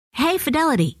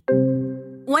Fidelity.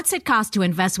 What's it cost to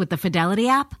invest with the Fidelity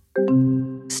app?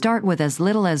 Start with as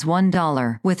little as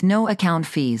 $1 with no account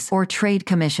fees or trade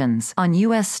commissions on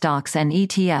U.S. stocks and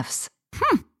ETFs.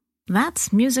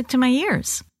 That's music to my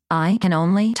ears. I can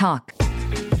only talk.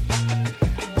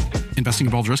 Investing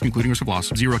involves risk, including risk of loss.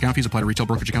 Zero account fees apply to retail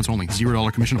brokerage accounts only.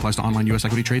 $0 commission applies to online U.S.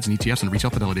 equity trades and ETFs and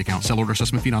retail Fidelity account. Sell order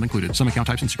assessment fee not included. Some account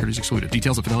types and securities excluded.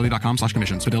 Details at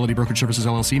fidelity.com/commissions. Fidelity Brokerage Services,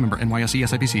 LLC, member NYSE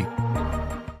SIPC.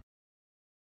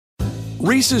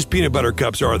 Reese's peanut butter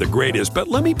cups are the greatest, but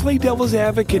let me play devil's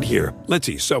advocate here. Let's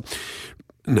see. So,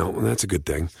 no, that's a good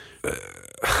thing.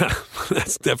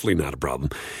 That's definitely not a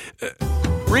problem.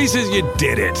 Reese's, you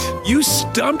did it. You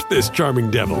stumped this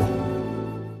charming devil.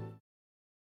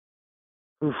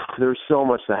 There's so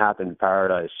much that happened in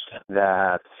Paradise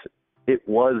that it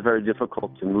was very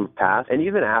difficult to move past. And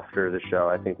even after the show,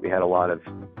 I think we had a lot of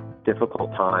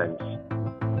difficult times.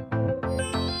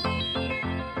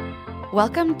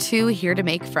 Welcome to Here to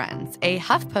Make Friends, a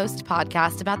HuffPost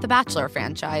podcast about the Bachelor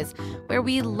franchise, where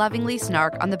we lovingly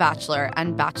snark on The Bachelor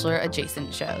and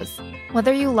Bachelor-adjacent shows.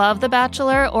 Whether you love The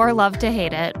Bachelor or love to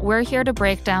hate it, we're here to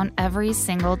break down every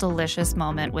single delicious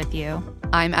moment with you.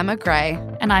 I'm Emma Gray.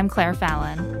 And I'm Claire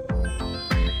Fallon.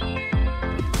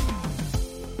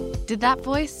 Did that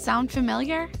voice sound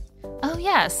familiar? Oh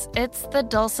yes, it's the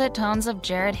dulcet tones of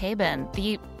Jared Haben,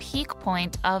 the peak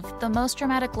point of the most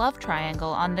dramatic love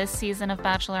triangle on this season of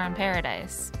Bachelor in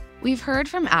Paradise. We've heard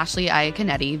from Ashley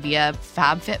Iaconetti via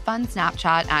FabFitFun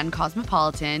Snapchat and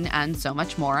Cosmopolitan and so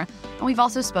much more. And we've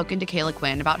also spoken to Kayla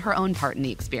Quinn about her own part in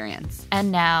the experience.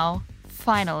 And now,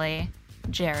 finally,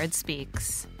 Jared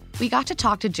speaks. We got to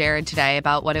talk to Jared today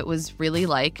about what it was really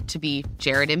like to be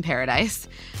Jared in Paradise.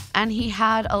 And he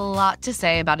had a lot to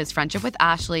say about his friendship with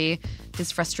Ashley,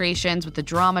 his frustrations with the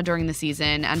drama during the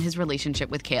season, and his relationship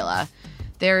with Kayla.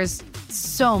 There's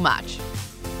so much.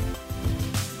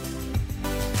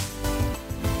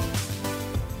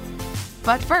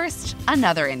 But first,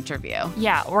 another interview.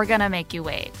 Yeah, we're gonna make you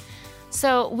wait.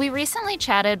 So we recently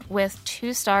chatted with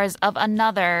two stars of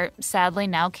another, sadly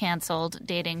now canceled,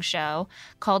 dating show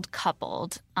called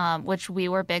Coupled, which we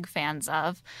were big fans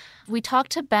of. We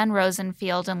talked to Ben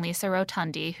Rosenfield and Lisa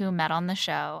Rotundi, who met on the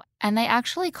show, and they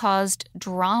actually caused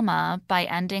drama by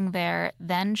ending their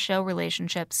then-show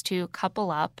relationships to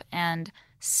couple up and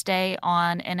stay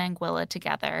on in Anguilla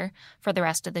together for the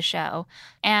rest of the show.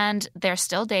 And they're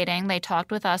still dating. They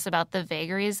talked with us about the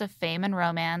vagaries of fame and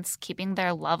romance, keeping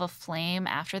their love aflame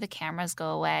after the cameras go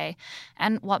away,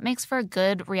 and what makes for a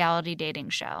good reality dating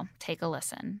show. Take a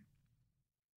listen.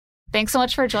 Thanks so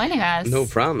much for joining us. No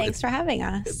problem. Thanks for having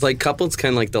us. It's like Coupled's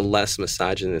kind of like the less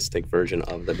misogynistic version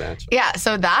of The Bachelor. Yeah,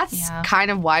 so that's kind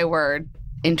of why we're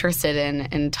interested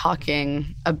in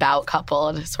talking about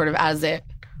Coupled, sort of as it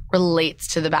relates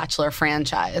to the Bachelor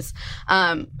franchise.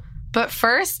 But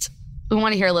first, we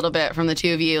want to hear a little bit from the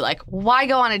two of you. Like, why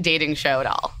go on a dating show at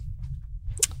all?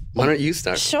 Why don't you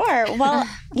start? Sure. Well,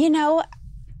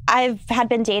 I've had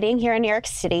been dating here in New York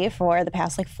City for the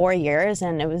past 4 years,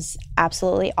 and it was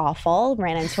absolutely awful.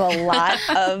 Ran into a lot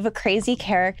of crazy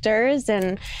characters,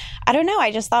 and I don't know.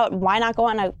 I just thought, why not go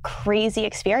on a crazy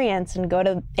experience and go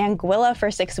to Anguilla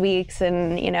for 6 weeks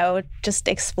and, just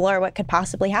explore what could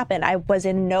possibly happen. I was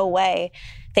in no way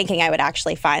thinking I would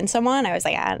actually find someone. I was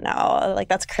like, I don't know,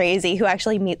 that's crazy. Who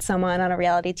actually meets someone on a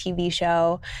reality TV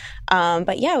show?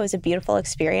 But yeah, it was a beautiful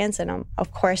experience, and I'm,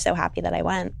 of course, so happy that I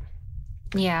went.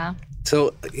 Yeah.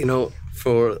 So,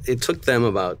 it took them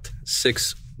about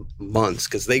 6 months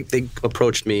because they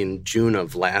approached me in June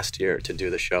of last year to do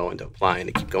the show and to apply and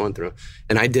to keep going through.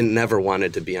 And I never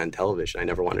wanted to be on television. I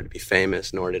never wanted to be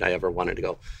famous, nor did I ever wanted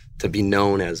to be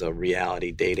known as a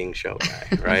reality dating show guy,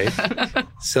 right?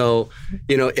 So,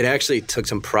 it actually took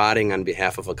some prodding on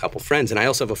behalf of a couple friends. And I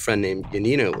also have a friend named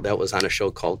Yanina that was on a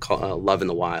show called Love in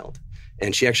the Wild.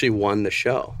 And she actually won the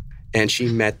show. And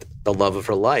she met the love of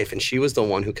her life. And she was the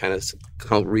one who kind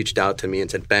of reached out to me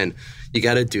and said, Ben, you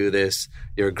got to do this.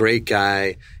 You're a great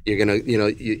guy. You're going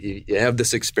to, you have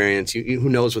this experience. Who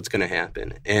knows what's going to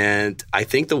happen? And I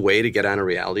think the way to get on a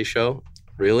reality show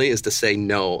really is to say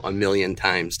no 1,000,000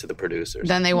 times to the producers.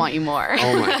 Then they want you more.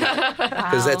 Oh, my God.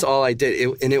 Because that's all I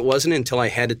did. And it wasn't until I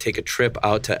had to take a trip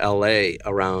out to L.A.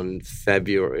 around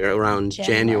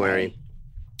January,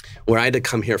 where I had to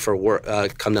come here for work,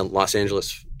 come to Los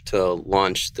Angeles to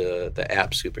launch the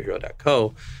app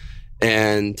superhero.co.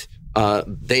 And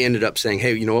they ended up saying,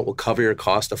 hey, you know what, we'll cover your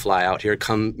cost to fly out here.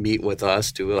 Come meet with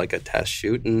us, do a test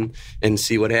shoot and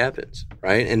see what happens,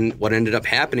 right? And what ended up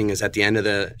happening is at the end of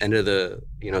the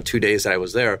 2 days that I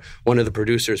was there, one of the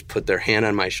producers put their hand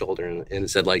on my shoulder and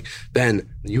said, like, Ben,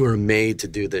 you were made to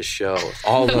do this show.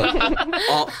 All the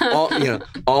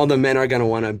men are going to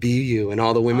want to be you, and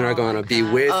all the women are going to be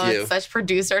with you. It's such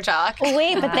producer talk.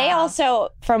 Wait, but they also,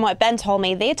 from what Ben told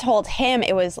me, they told him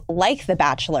it was like The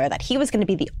Bachelor, that he was going to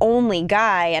be the only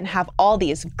guy and have all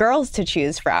these girls to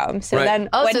choose from. So then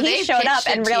when he showed up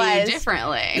and realized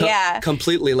differently. Yeah.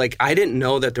 Completely. Like, I didn't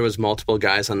know that there was multiple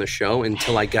guys on the show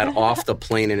until I got off the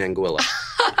plane in Anguilla.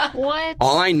 What?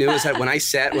 All I knew is that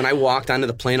when I walked onto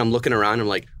the plane, I'm looking around, I'm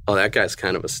like, oh, that guy's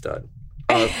kind of a stud.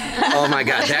 Oh my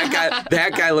God,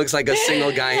 that guy looks like a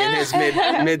single guy in his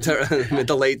mid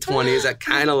to late 20s that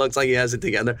kind of looks like he has it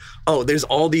together. Oh, there's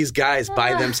all these guys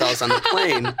by themselves on the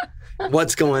plane.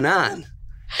 What's going on?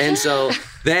 And so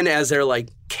then as they're like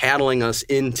cattling us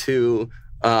into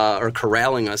or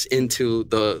corralling us into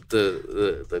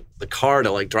the car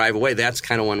to like drive away, that's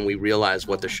kind of when we realized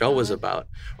what the show was about.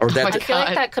 Or that I feel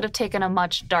like that could have taken a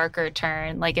much darker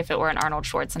turn, like if it were an Arnold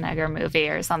Schwarzenegger movie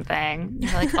or something.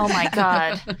 You're like, oh my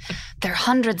God, there are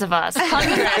hundreds of us.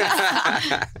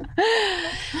 Hundreds.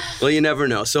 Well, you never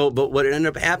know. So, but what ended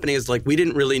up happening is like we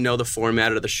didn't really know the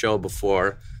format of the show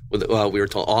before. We were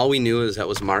told all we knew is that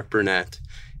was Mark Burnett.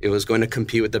 It was going to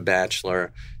compete with The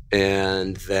Bachelor,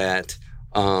 and that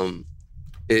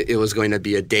it was going to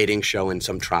be a dating show in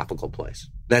some tropical place.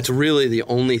 That's really the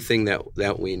only thing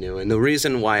that we knew. And the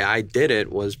reason why I did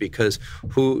it was because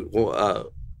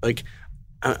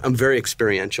I'm very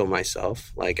experiential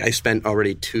myself. Like, I spent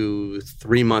already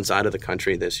 2-3 months out of the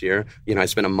country this year. I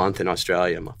spent a month in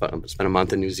Australia, I spent a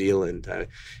month in New Zealand.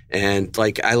 And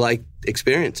like, I like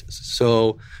experiences.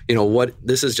 So,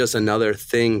 this is just another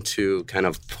thing to kind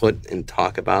of put and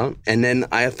talk about. And then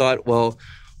I thought, well,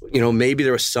 maybe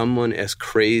there was someone as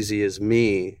crazy as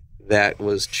me that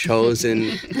was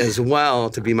chosen as well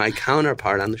to be my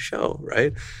counterpart on the show,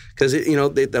 right? Because,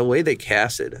 the way they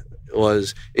cast it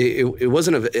was, it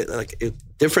wasn't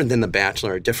different than The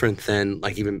Bachelor, different than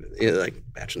like even like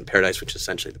Bachelor in Paradise, which is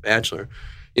essentially The Bachelor.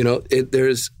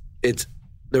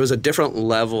 There was a different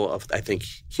level of, I think,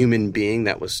 human being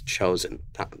that was chosen.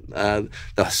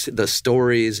 The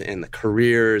stories and the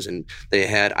careers, and they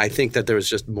had, I think that there was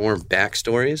just more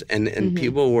backstories, and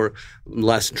people were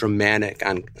less dramatic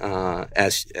on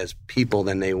as people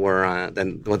than they were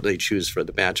than what they choose for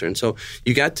The Bachelor. And so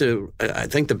you got to, I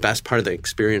think the best part of the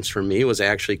experience for me was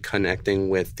actually connecting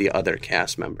with the other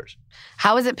cast members.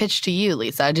 How was it pitched to you,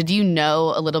 Lisa? Did you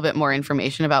know a little bit more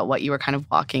information about what you were kind of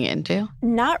walking into?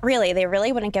 Not really. They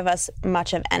really wouldn't give us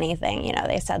much of anything.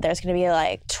 They said there's going to be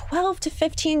like 12 to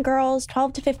 15 girls,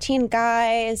 12 to 15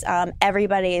 guys.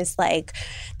 Everybody's like,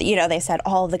 they said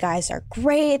all of the guys are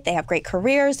great. They have great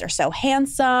careers. They're so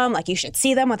handsome. Like, you should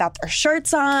see them without their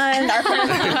shirts on.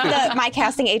 My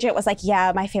casting agent was like,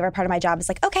 yeah, my favorite part of my job is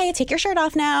like, okay, take your shirt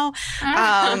off now.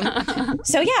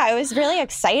 So yeah, I was really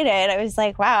excited. I was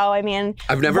like, wow, I mean,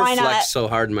 I've never flexed so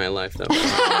hard in my life, though.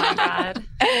 Oh, my God.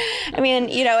 I mean,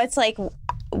 it's like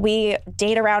we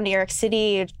date around New York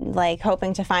City, like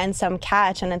hoping to find some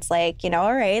catch. And it's like,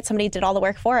 all right, somebody did all the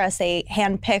work for us. They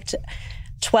handpicked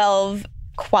 12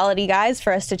 quality guys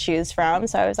for us to choose from.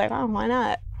 So I was like, oh, why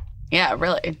not? Yeah,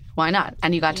 really. Why not?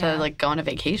 And you got to like go on a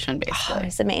vacation, basically. Oh,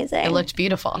 it's amazing. It looked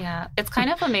beautiful. Yeah. It's kind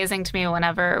of amazing to me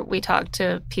whenever we talk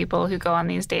to people who go on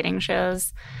these dating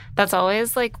shows. That's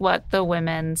always like what the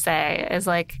women say is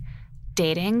like,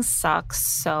 dating sucks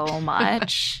so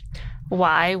much.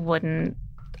 Why wouldn't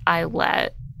I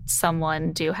let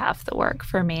someone do half the work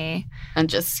for me and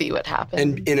just see what happens?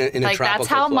 And in a like, tropical that's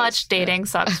how place. much dating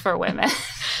sucks for women.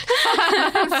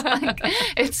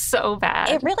 It's so bad.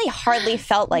 It really hardly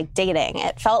felt like dating.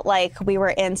 It felt like we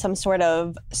were in some sort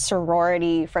of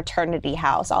sorority fraternity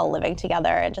house, all living together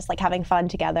and just like having fun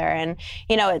together. And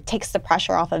it takes the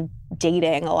pressure off of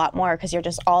dating a lot more because you're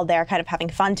just all there kind of having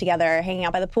fun together, hanging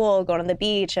out by the pool, going to the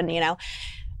beach, and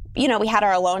we had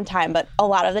our alone time, but a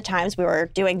lot of the times we were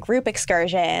doing group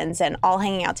excursions and all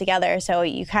hanging out together. So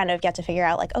you kind of get to figure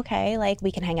out like, okay, like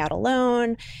we can hang out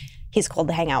alone. He's cool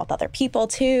to hang out with other people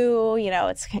too.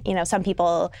 It's, some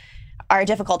people are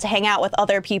difficult to hang out with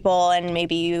other people and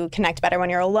maybe you connect better when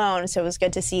you're alone. So it was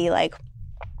good to see like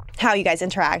how you guys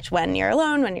interact when you're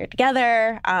alone, when you're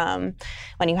together,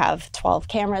 when you have 12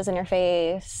 cameras in your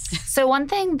face. So one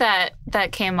thing that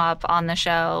came up on the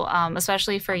show,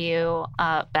 especially for you,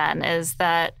 Ben, is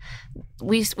that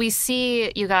we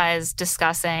see you guys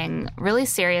discussing really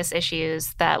serious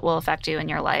issues that will affect you in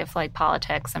your life, like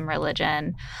politics and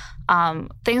religion.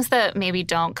 Things that maybe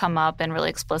don't come up in really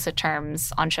explicit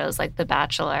terms on shows like The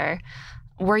Bachelor.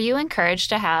 were you encouraged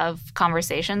to have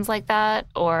conversations like that,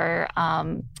 or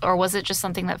was it just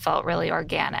something that felt really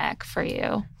organic for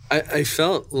you? I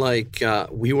felt like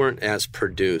we weren't as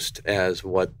produced as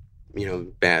what,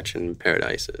 Batch and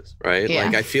Paradise is, right? Yeah.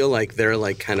 Like, I feel like they're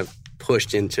like kind of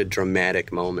pushed into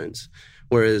dramatic moments.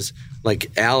 Whereas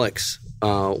like Alex,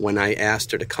 when I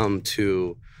asked her to come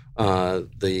to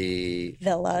the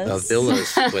Villas.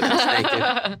 With us, thank you.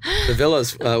 The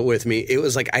Villas with me, it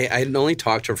was like I had only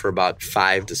talked to her for about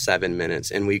 5 to 7 minutes,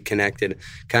 and we connected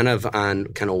kind of on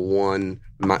one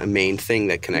main thing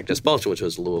that connected us both, which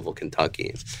was Louisville,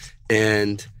 Kentucky.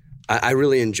 And I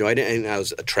really enjoyed it, and I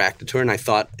was attracted to her, and I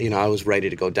thought, I was ready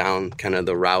to go down kind of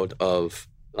the route of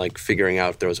like figuring out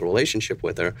if there was a relationship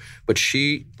with her. But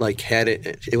she had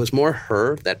it was more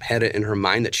her that had it in her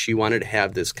mind that she wanted to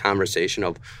have this conversation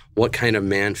of what kind of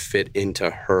man fit into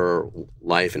her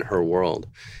life and her world.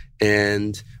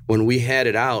 And when we had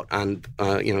it out on,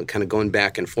 kind of going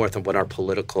back and forth on what our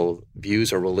political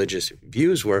views or religious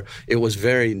views were, it was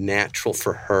very natural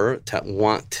for her to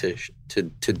want to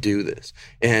do this.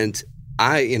 And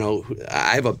I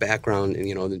have a background,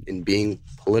 in being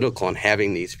political and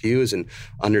having these views and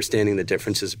understanding the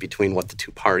differences between what the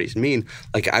two parties mean.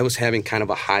 Like, I was having kind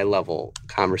of a high-level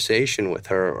conversation with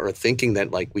her, or thinking that,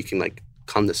 like, we can, like,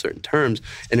 come to certain terms.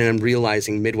 And then I'm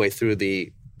realizing midway through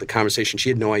the conversation, she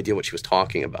had no idea what she was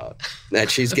talking about.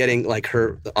 That she's getting, like,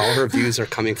 all her views are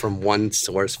coming from one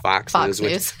source, Fox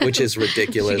News, which is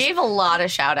ridiculous. She gave a lot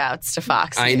of shout-outs to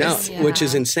Fox News. I know, which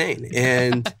is insane.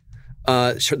 And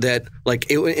that, like,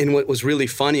 and what was really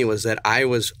funny was that I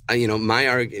was, my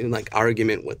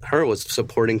argument with her was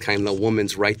supporting kind of the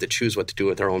woman's right to choose what to do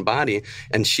with her own body,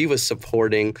 and she was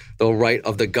supporting the right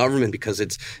of the government because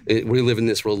we live in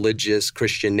this religious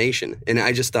Christian nation, and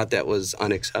I just thought that was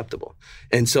unacceptable.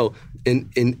 And so,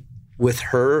 with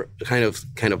her kind of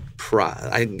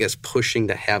I guess pushing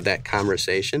to have that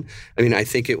conversation. I mean, I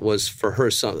think it was for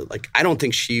her I don't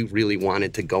think she really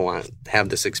wanted to go on have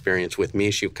this experience with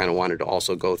me. She kind of wanted to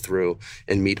also go through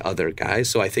and meet other guys.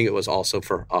 So I think it was also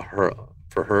for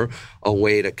her a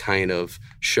way to kind of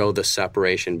show the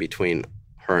separation between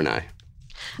her and I.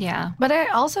 Yeah. But I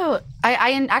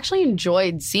actually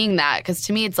enjoyed seeing that, because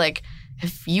to me it's like,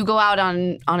 if you go out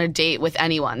on a date with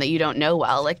anyone that you don't know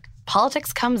well, like,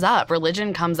 politics comes up,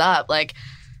 religion comes up. Like,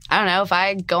 I don't know, if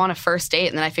I go on a first date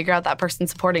and then I figure out that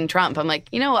person's supporting Trump, I'm like,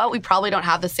 you know what? We probably don't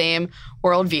have the same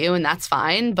worldview, and that's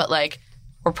fine. But, like,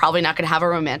 we're probably not going to have a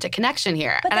romantic connection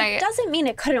here. But that doesn't mean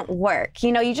it couldn't work.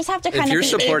 You just have to kind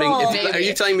of be able... Are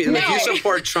you telling me if you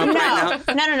support Trump right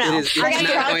now? No. It's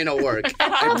not going to work.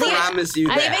 I promise you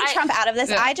that. Leaving Trump out of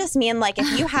this, I just mean, like,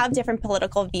 if you have different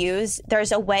political views,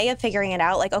 there's a way of figuring it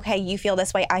out. Like, okay, you feel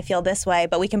this way, I feel this way,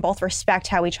 but we can both respect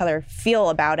how each other feel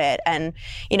about it. And,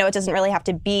 it doesn't really have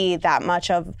to be that much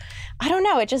of... I don't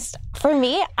know. It just... For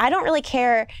me, I don't really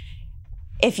care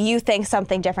if you think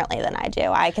something differently than I do.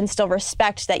 I can still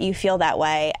respect that you feel that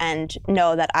way and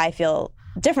know that I feel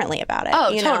differently about it.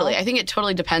 Oh, totally. I think it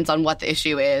totally depends on what the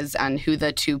issue is and who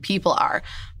the two people are.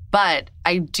 But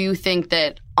I do think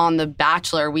that on The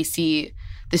Bachelor, we see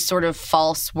this sort of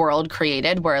false world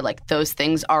created where, like, those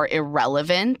things are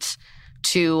irrelevant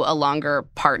to a longer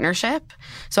partnership.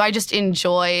 So I just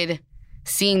enjoyed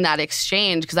seeing that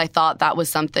exchange, because I thought that was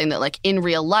something that, like, in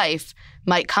real life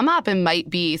might come up and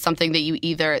might be something that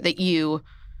you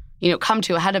come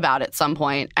to a head about at some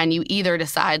point, and you either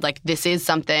decide, like, this is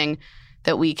something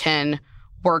that we can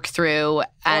work through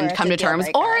and come to terms,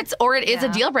 or it is a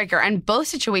deal breaker. And both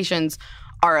situations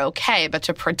are okay. But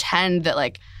to pretend that,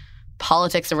 like,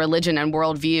 politics and religion and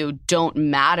worldview don't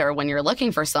matter when you're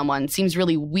looking for someone seems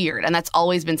really weird. And that's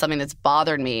always been something that's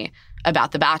bothered me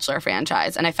about the Bachelor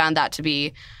franchise. And I found that to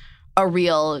be a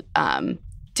real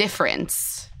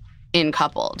difference in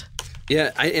Coupled.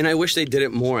 Yeah, I wish they did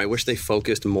it more. I wish they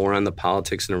focused more on the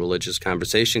politics and the religious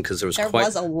conversation, because there was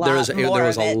a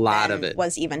lot of it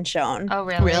was even shown. Oh,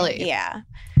 really? Really? Yeah.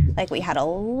 Like, we had a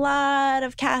lot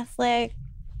of Catholic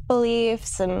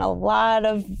beliefs and a lot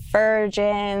of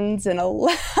virgins and a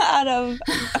lot of...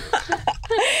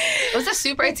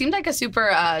 It seemed like a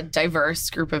super diverse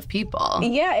group of people.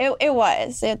 Yeah, it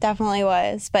was. It definitely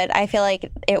was. But I feel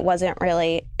like it wasn't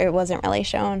really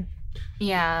shown.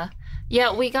 Yeah.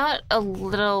 Yeah, we got a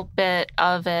little bit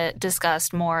of it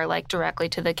discussed more, like, directly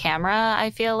to the camera, I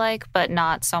feel like, but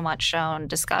not so much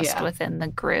discussed within the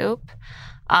group.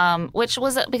 Which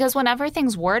was because whenever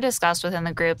things were discussed within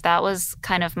the group, that was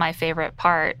kind of my favorite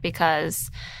part,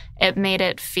 because it made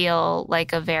it feel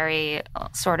like a very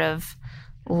sort of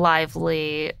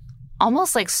lively,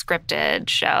 almost like scripted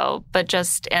show, but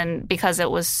just because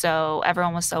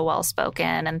everyone was so well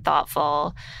spoken and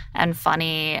thoughtful and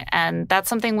funny, and that's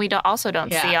something we also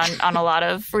don't see on a lot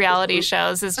of reality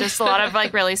shows. It's just a lot of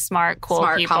like really smart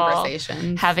people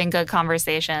having good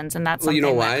conversations, and that's something you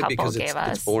know why? that Couple because gave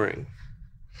us. It's boring.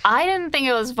 I didn't think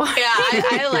it was boring. Yeah,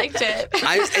 I liked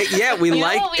it. We you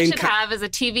like. know what we should have is a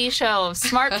TV show of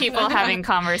smart people having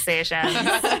conversations.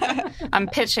 I'm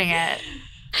pitching it.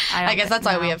 I guess that's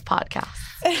why we have podcasts.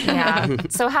 Yeah.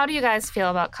 So how do you guys feel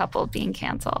about Coupled being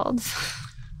canceled?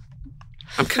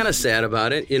 I'm kind of sad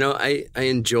about it. I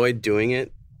enjoyed doing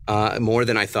it more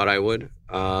than I thought I would.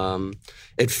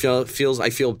 I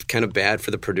feel kind of bad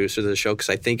for the producers of the show because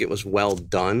I think it was well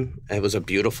done. It was a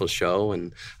beautiful show,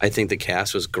 and I think the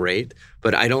cast was great.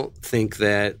 But I don't think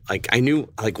that I knew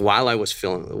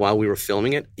while we were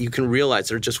filming it, you can realize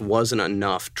there just wasn't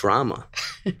enough drama.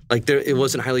 It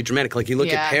wasn't highly dramatic. You look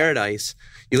at Paradise.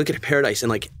 You look at Paradise,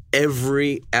 and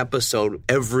every episode,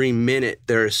 every minute,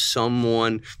 there is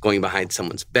someone going behind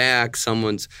someone's back.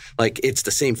 It's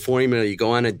the same formula. You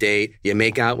go on a date, you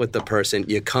make out with the person,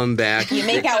 you come back. You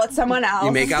make out with someone else.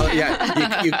 You make out,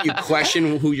 you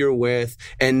question who you're with,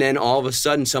 and then all of a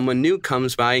sudden someone new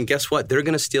comes by, and guess what? They're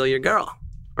going to steal your girl,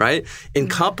 right? In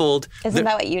Coupled. Isn't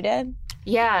that what you did?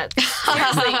 Yeah.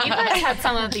 Seriously, you guys had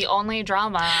some of the only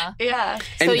drama. Yeah.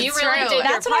 So you really did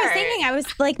That's your what part. I was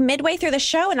thinking. I was midway through the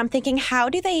show, and I'm thinking, how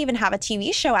do they even have a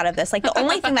TV show out of this? The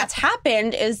only thing that's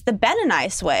happened is the Ben and I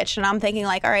switch, and I'm thinking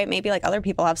all right, maybe other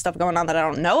people have stuff going on that I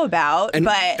don't know about. And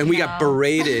we got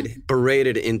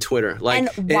berated in Twitter.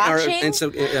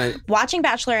 Watching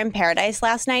Bachelor in Paradise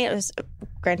last night, it was,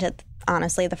 granted,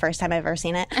 honestly, the first time I've ever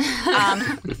seen it.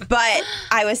 But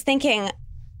I was thinking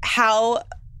how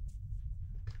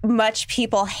much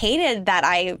people hated that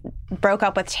I broke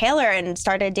up with Taylor and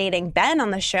started dating Ben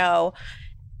on the show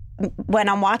when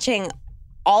I'm watching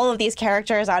all of these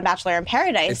characters on Bachelor in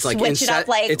Paradise switch it up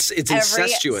it's every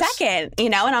incestuous. Second,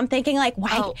 and I'm thinking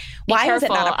why was it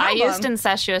not a problem? I used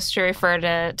incestuous to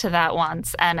refer to that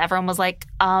once, and everyone was like,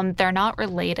 they're not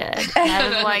related. And I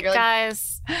was like,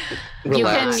 guys, relax. You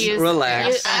can use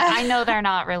relax. I know they're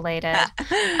not related.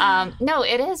 No,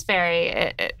 it is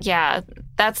very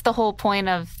that's the whole point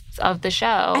of the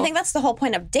show. I think that's the whole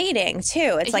point of dating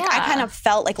too. It's I kind of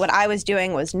felt like what I was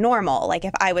doing was normal.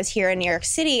 If I was here in New York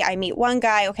City, I meet one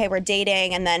guy, okay, we're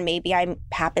dating, and then maybe I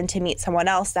happen to meet someone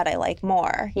else that I like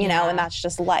more, you know, and that's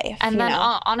just life. And then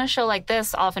on a show like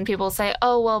this, often people say,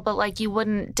 oh, well, but you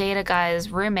wouldn't date a guy's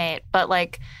roommate. But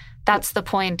that's the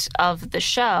point of the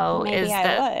show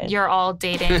that you're all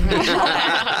dating.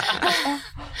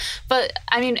 But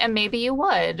I mean, and maybe you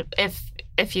would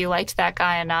if you liked that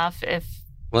guy enough,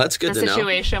 well, that's good the to know.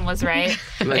 situation was right.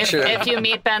 If you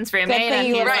meet Ben's roommate and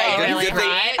he's really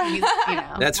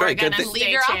hot, that's right. Good thing. Leave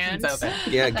your options open.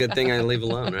 Yeah, good thing I leave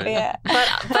alone, right? Yeah.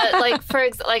 But for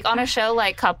on a show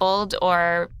like Coupled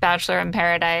or Bachelor in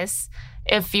Paradise,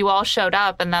 if you all showed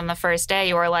up and then the first day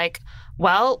you were like,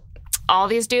 well, all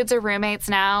these dudes are roommates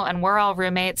now, and we're all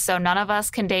roommates, so none of us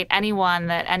can date anyone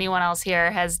that anyone else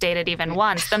here has dated even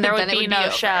once. Then there would be no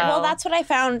show. Well, that's what I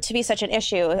found to be such an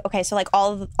issue. Okay, so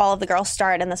all of the girls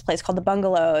start in this place called the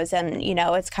Bungalows, and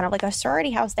it's kind of like a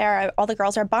sorority house there. All the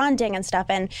girls are bonding and stuff,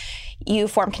 and you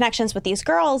form connections with these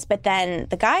girls, but then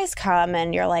the guys come,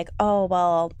 and you're like, oh,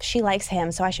 well, she likes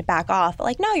him, so I should back off.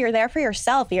 But no, you're there for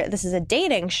yourself. This is a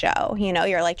dating show.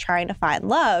 You're trying to find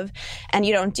love, and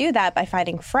you don't do that by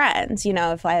finding friends.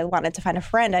 If I wanted to find a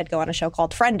friend, I'd go on a show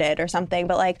called Friended or something.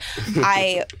 But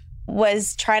I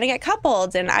was trying to get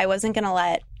coupled, and I wasn't going to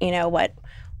let, what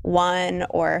one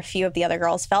or a few of the other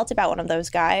girls felt about one of those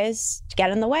guys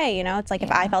get in the way. It's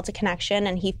if I felt a connection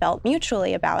and he felt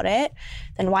mutually about it,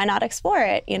 then why not explore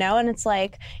it? And it's you're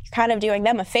kind of doing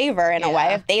them a favor in a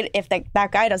way. If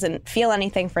that guy doesn't feel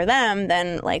anything for them,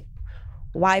 then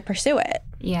why pursue it?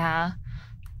 Yeah.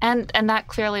 And that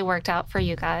clearly worked out for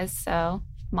you guys, so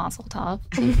mazel tov.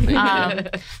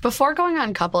 Before going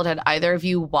on Coupled, had either of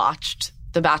you watched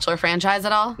the Bachelor franchise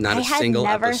at all? Not a single episode.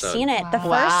 I had never seen it. Wow. The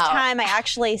first time I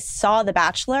actually saw The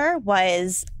Bachelor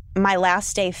was my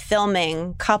last day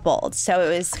filming Coupled. So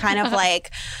it was kind of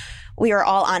we were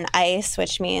all on ice,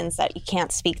 which means that you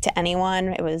can't speak to anyone.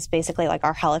 It was basically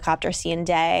our helicopter scene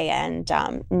day, and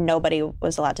nobody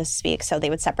was allowed to speak. So they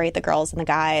would separate the girls and the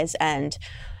guys, and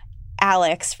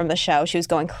Alex from the show, she was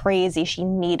going crazy. She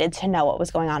needed to know what was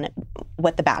going on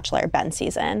with The Bachelor Ben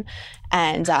season.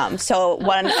 And so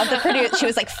one of the producers, she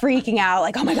was freaking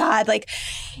out, oh my God,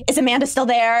 is Amanda still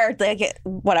there?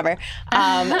 Whatever.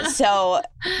 So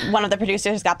one of the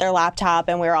producers got their laptop,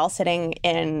 and we were all sitting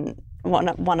in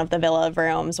one of the villa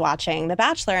rooms watching The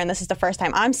Bachelor, and this is the first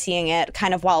time I'm seeing it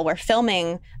kind of while we're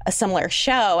filming a similar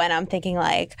show, and I'm thinking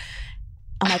like,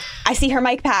 I see her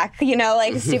mic pack,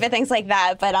 like stupid things like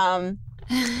that. But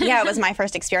yeah, it was my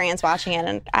first experience watching it,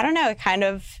 and I don't know, it kind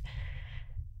of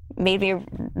made me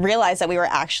realize that we were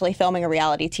actually filming a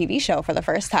reality TV show for the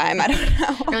first time. I don't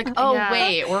know. You're like, oh,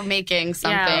 wait, we're making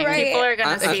something. Yeah, right. People are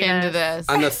going to see into this.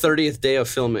 On the 30th day of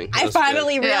filming. I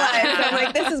finally realized, I'm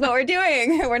like, this is what we're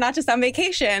doing. We're not just on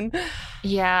vacation.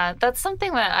 Yeah, that's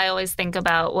something that I always think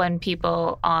about when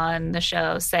people on the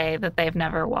show say that they've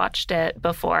never watched it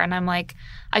before. And I'm like,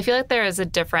 I feel like there is a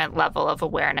different level of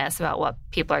awareness about what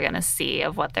people are going to see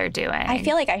of what they're doing. I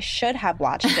feel like I should have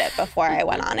watched it before I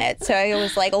went on it. So I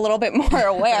was like a little bit more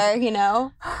aware,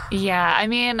 Yeah, I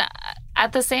mean,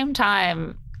 at the same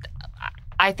time,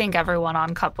 I think everyone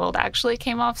on Coupled actually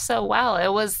came off so well. It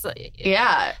was,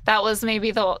 that was maybe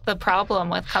the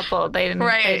problem with Coupled. They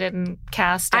didn't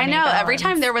cast any balance. Every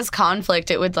time there was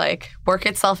conflict, it would like work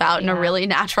itself out in a really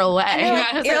natural way.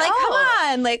 You're like, come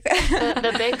on. Like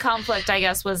the big conflict, I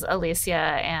guess, was Alicia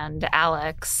and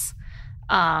Alex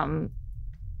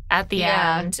at the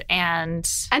end. And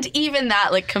even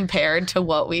that, like, compared to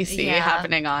what we see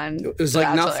happening on it was like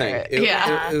Bachelor. nothing.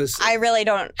 It was,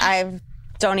 I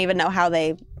don't even know how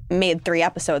they made 3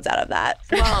 episodes out of that.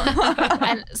 Well,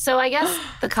 and so I guess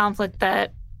the conflict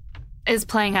that is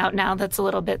playing out now that's a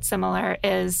little bit similar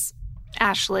is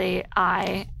Ashley,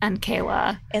 and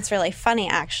Kayla. It's really funny,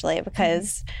 actually,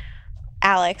 because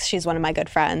Alex, she's one of my good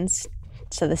friends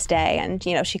to this day, and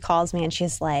she calls me and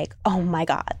she's like, oh my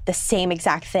God, the same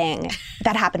exact thing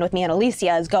that happened with me and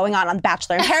Alicia is going on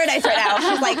Bachelor in Paradise right now.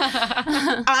 She's like,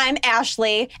 I'm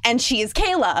Ashley and she's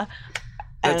Kayla.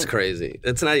 That's crazy.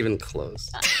 It's not even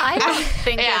close. I don't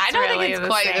think it's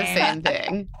quite the same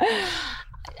thing.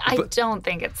 I don't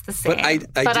think it's the same.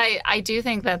 But I do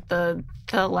think that the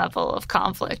level of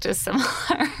conflict is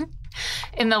similar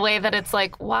in the way that it's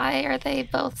like, why are they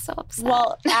both so upset?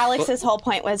 Well, Alex's whole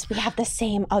point was we have the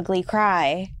same ugly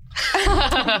cry.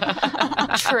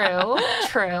 True.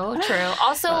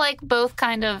 Also, like, both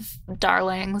kind of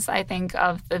darlings, I think,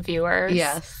 of the viewers.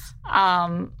 Yes.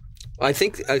 I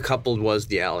think Coupled was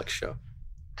the Alex show,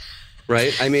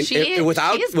 right? I mean, she's good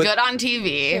on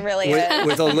TV. She really is.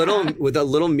 With a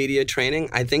little media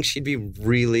training, I think she'd be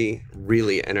really,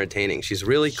 really entertaining. She's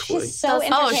really quick. She's so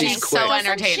entertaining. She's quick. So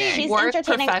entertaining. She's Work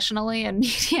entertaining professionally in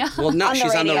media. Well, no,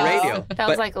 she's on the radio. That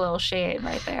was like a little shade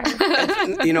right there.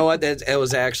 You know what? It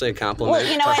was actually a compliment.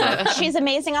 Well, you know what? She's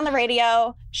amazing on the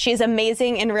radio. She's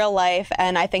amazing in real life,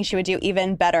 and I think she would do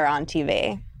even better on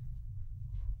TV.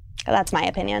 That's my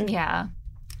opinion. Yeah.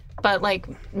 But, like,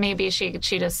 maybe she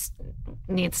just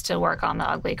needs to work on the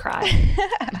ugly cry.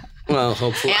 Well,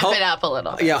 hopefully. Amp it up a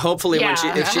little bit. Yeah, hopefully if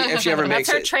she ever makes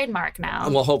it. That's her trademark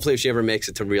now. Well, hopefully if she ever makes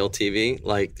it to real TV,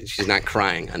 like, she's not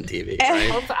crying on TV,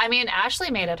 right? I mean, Ashley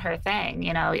made it her thing.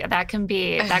 That can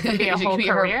be a whole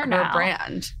career now. Her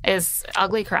brand is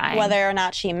ugly crying. Whether or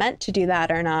not she meant to do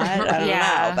that or not, I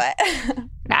don't know.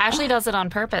 But Ashley does it on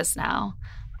purpose now.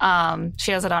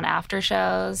 She does it on after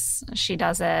shows. She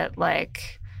does it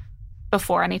like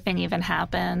before anything even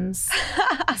happens.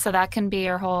 So that can be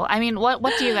her whole. I mean, what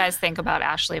do you guys think about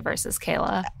Ashley versus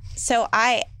Kayla? So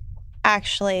I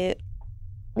actually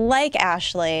like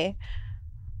Ashley,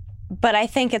 but I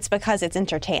think it's because it's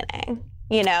entertaining.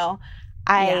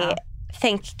 I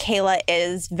think Kayla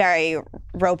is very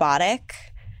robotic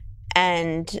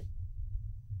and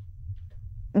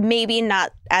maybe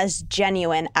not as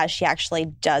genuine as she actually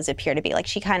does appear to be. Like,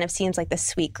 she kind of seems like the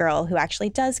sweet girl who actually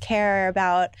does care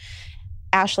about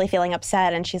Ashley feeling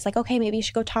upset, and she's like, okay, maybe you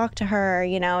should go talk to her,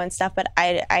 and stuff. But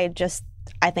I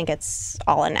think it's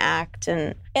all an act.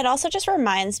 And it also just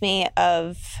reminds me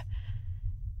of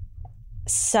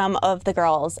some of the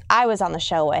girls I was on the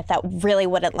show with that really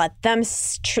wouldn't let them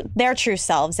their true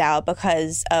selves out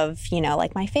because of,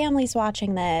 like, my family's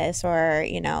watching this, or,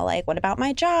 like, what about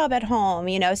my job at home,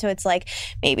 so it's like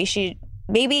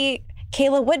maybe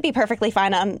Kayla would be perfectly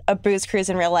fine on a booze cruise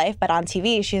in real life, but on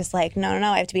TV she's like, no,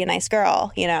 I have to be a nice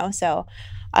girl, so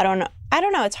I don't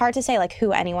know, it's hard to say, like,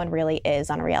 who anyone really is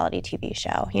on a reality TV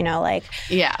show, like,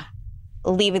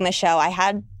 leaving the show I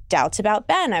had doubts about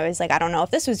Ben. I was like, I don't know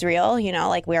if this was real,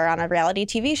 like, we're on a reality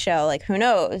TV show, like, who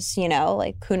knows,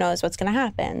 like, who knows what's going to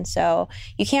happen. So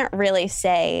you can't really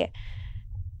say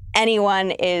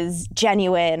anyone is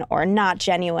genuine or not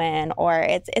genuine, or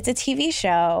it's a TV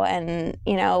show, and,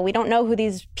 we don't know who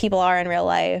these people are in real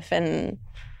life. And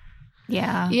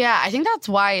yeah, I think that's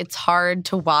why it's hard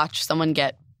to watch someone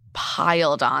get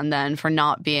piled on then for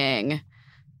not being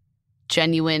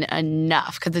genuine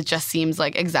enough, because it just seems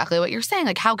like exactly what you're saying.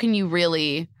 Like, how can you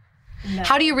really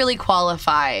How do you really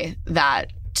qualify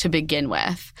that to begin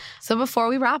with? So before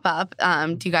we wrap up,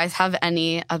 do you guys have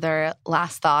any other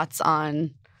last thoughts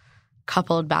on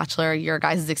coupled bachelor, your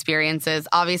guys' experiences?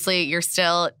 Obviously, you're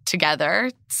still together,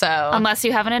 so... Unless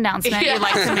you have an announcement you'd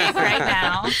like to make right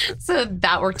now. So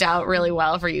that worked out really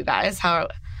well for you guys. How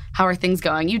are things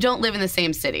going? You don't live in the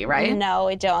same city, right? No,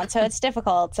 we don't. So it's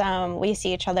difficult. We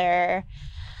see each other...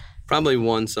 Probably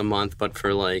once a month, but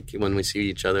for like when we see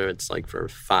each other, it's like for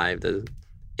 5 to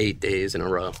 8 days in a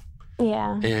row.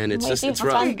 Yeah. And it's do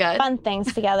rough. Fun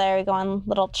things together. We go on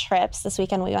little trips. This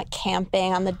weekend we went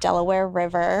camping on the Delaware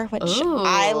River, which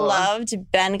I loved.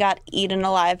 Ben got eaten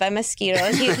alive by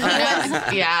mosquitoes. He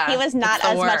was not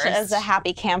as much as a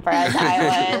happy camper as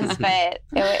I was, but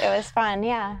it was fun,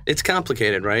 yeah. It's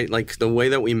complicated, right? Like the way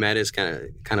that we met is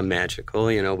kind of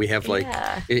magical. You know, we have like,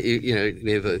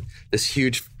 we have this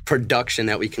huge production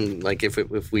that we can, like, if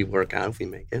we work out, if we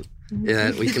make it,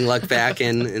 we can look back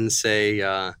and say,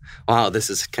 wow, this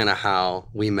is kind of how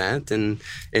we met. And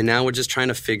now we're just trying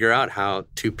to figure out how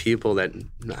two people that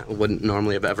wouldn't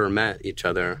normally have ever met each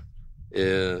other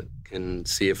can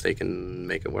see if they can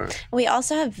make it work. We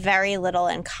also have very little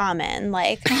in common.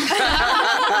 Like,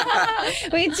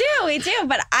 we do.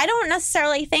 But I don't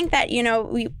necessarily think that,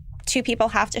 two people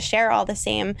have to share all the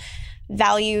same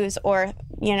values or,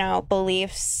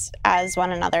 beliefs as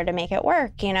one another to make it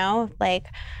work, Like,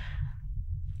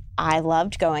 I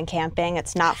loved going camping.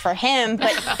 It's not for him,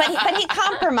 but he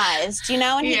compromised,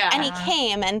 and he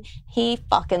came and he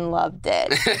fucking loved it.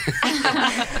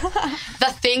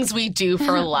 The things we do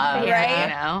for love,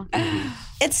 right?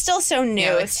 It's still so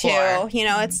new too.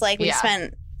 It's like we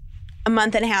spent a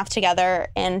month and a half together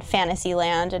in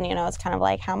Fantasyland, and it's kind of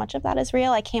like, how much of that is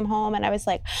real? I came home and I was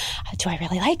like, do I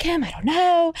really like him? I don't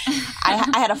know.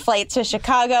 I had a flight to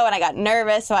Chicago and I got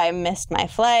nervous, so I missed my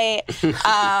flight.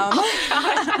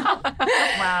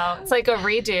 Wow, it's like a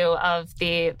redo of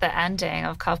the ending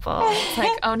of Couple. It's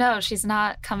like, oh no, she's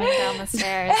not coming down the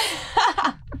stairs.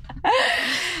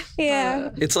 Yeah.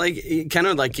 It's like, kind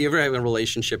of like, you ever have a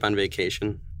relationship on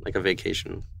vacation? Like a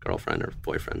vacation girlfriend or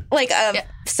boyfriend? Like a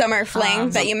summer fling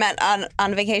that you met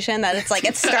on vacation, that it's like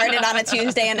it started on a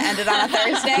Tuesday and ended on a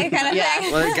Thursday kind of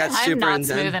thing? Well, it got super I'm not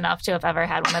intense. smooth enough to have ever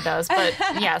had one of those, but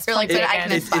yes.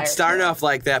 It started off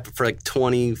like that for like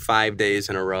 25 days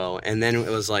in a row, and then it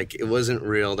was like, it wasn't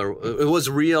real. It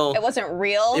was real. It wasn't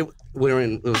real? It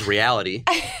was reality.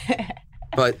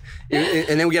 But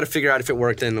and then we got to figure out if it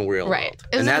worked in the real world.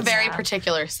 It was a very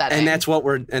particular setting, and that's what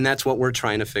we're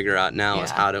trying to figure out now is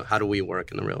how do we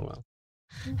work in the real world.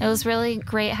 It was really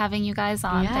great having you guys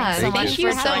on. Yeah, thank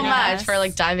you so much for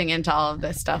like diving into all of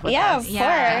this stuff with us. Of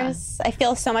course. I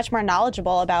feel so much more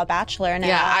knowledgeable about Bachelor now.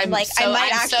 Yeah, I'm so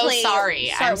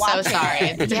sorry. I'm so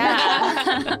sorry.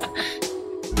 Yeah.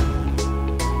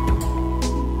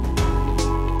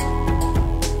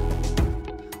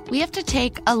 We have to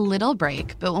take a little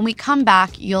break, but when we come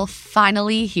back, you'll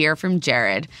finally hear from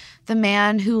Jared, the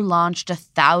man who launched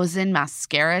 1,000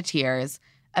 mascara tears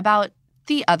about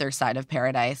the other side of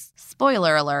paradise.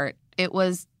 Spoiler alert, it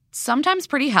was sometimes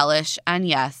pretty hellish, and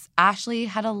yes, Ashley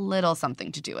had a little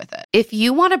something to do with it. If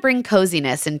you want to bring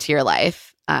coziness into your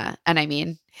life, and I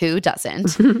mean, who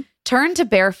doesn't? Turn to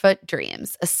Barefoot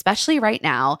Dreams, especially right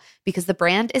now, because the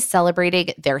brand is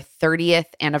celebrating their 30th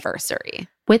anniversary.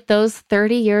 With those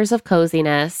 30 years of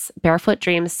coziness, Barefoot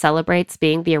Dreams celebrates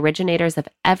being the originators of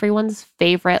everyone's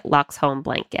favorite Luxe home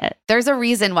blanket. There's a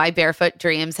reason why Barefoot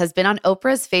Dreams has been on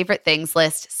Oprah's favorite things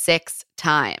list 6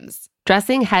 times.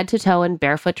 Dressing head to toe in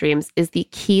Barefoot Dreams is the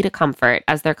key to comfort,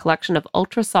 as their collection of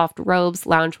ultra-soft robes,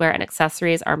 loungewear, and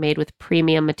accessories are made with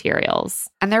premium materials.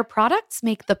 And their products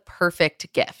make the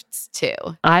perfect gifts, too.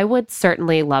 I would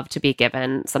certainly love to be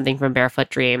given something from Barefoot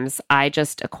Dreams. I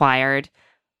just acquired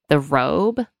the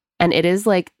robe, and it is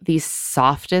like the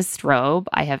softest robe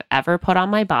I have ever put on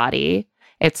my body.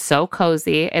 It's so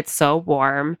cozy. It's so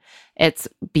warm. It's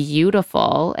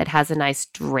beautiful. It has a nice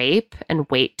drape and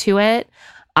weight to it.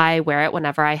 I wear it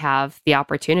whenever I have the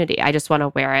opportunity. I just want to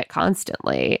wear it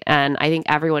constantly. And I think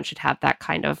everyone should have that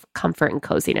kind of comfort and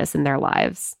coziness in their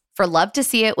lives. For Love to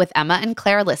See It with Emma and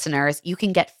Claire listeners, you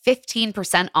can get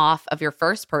 15% off of your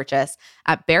first purchase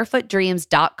at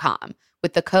barefootdreams.com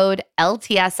with the code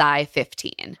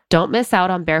LTSI15. Don't miss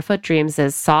out on Barefoot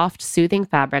Dreams' soft, soothing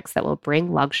fabrics that will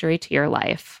bring luxury to your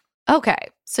life. Okay,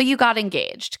 so you got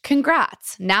engaged.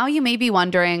 Congrats. Now you may be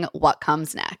wondering what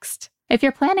comes next. If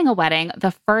you're planning a wedding,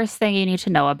 the first thing you need to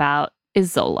know about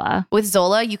is Zola. With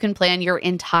Zola, you can plan your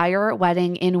entire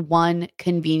wedding in one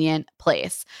convenient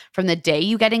place. From the day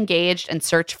you get engaged and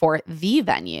search for the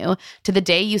venue to the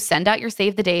day you send out your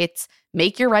save the dates,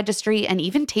 make your registry, and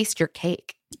even taste your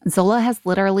cake. Zola has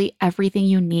literally everything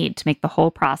you need to make the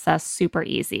whole process super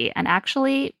easy and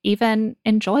actually even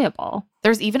enjoyable.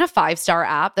 There's even a 5-star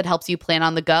app that helps you plan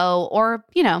on the go or,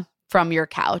 from your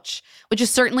couch, which is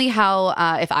certainly how,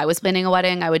 if I was planning a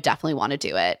wedding, I would definitely want to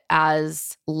do it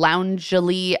as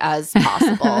loungily as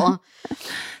possible.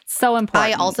 So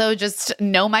important. I also just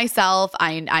know myself.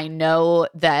 I know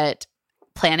that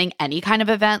planning any kind of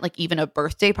event, like even a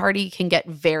birthday party, can get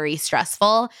very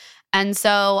stressful. And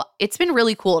so it's been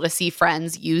really cool to see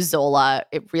friends use Zola.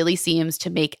 It really seems to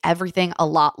make everything a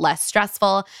lot less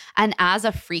stressful. And as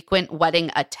a frequent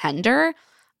wedding attender,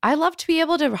 I love to be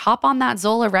able to hop on that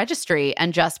Zola registry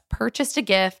and just purchase a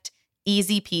gift.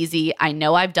 Easy peasy. I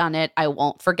know I've done it. I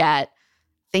won't forget.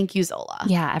 Thank you, Zola.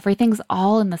 Yeah, everything's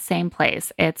all in the same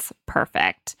place. It's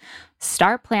perfect.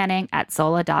 Start planning at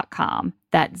Zola.com.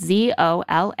 That's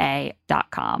ZOLA.com.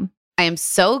 I am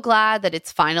so glad that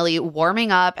it's finally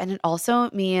warming up, and it also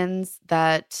means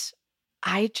that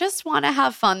I just want to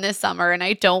have fun this summer and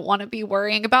I don't want to be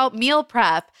worrying about meal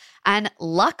prep. And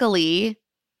luckily,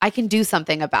 I can do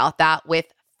something about that with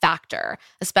Factor,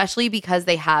 especially because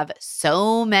they have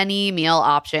so many meal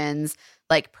options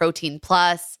like Protein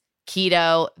Plus,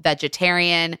 keto,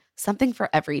 vegetarian, something for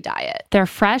every diet. Their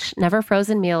fresh, never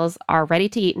frozen meals are ready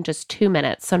to eat in just 2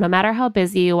 minutes. So no matter how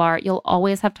busy you are, you'll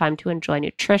always have time to enjoy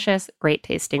nutritious, great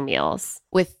tasting meals.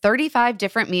 With 35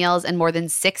 different meals and more than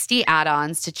 60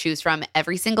 add-ons to choose from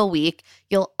every single week,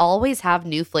 you'll always have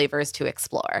new flavors to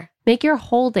explore. Make your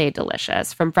whole day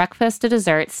delicious. From breakfast to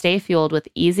dessert, stay fueled with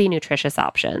easy, nutritious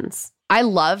options. I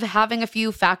love having a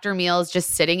few Factor meals just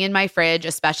sitting in my fridge,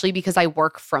 especially because I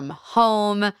work from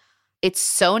home. It's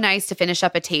so nice to finish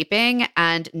up a taping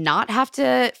and not have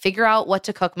to figure out what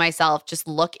to cook myself. Just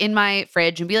look in my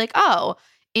fridge and be like, oh,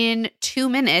 in 2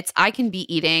 minutes, I can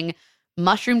be eating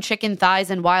mushroom chicken thighs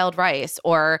and wild rice,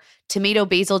 or tomato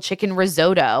basil chicken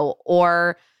risotto,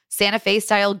 or Santa Fe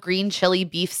style green chili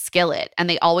beef skillet. And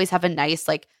they always have a nice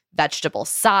vegetable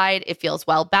side. It feels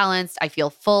well balanced. I feel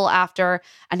full after,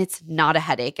 and it's not a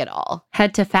headache at all.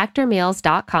 Head to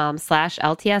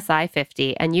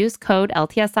factormeals.com/LTSI50 and use code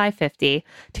LTSI50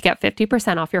 to get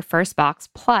 50% off your first box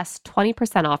plus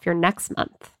 20% off your next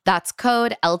month. That's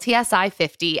code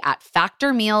LTSI50 at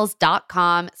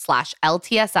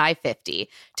factormeals.com/LTSI50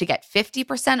 to get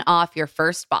 50% off your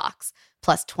first box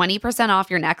plus 20% off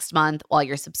your next month while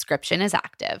your subscription is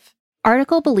active.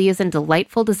 Article believes in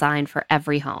delightful design for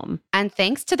every home. And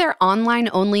thanks to their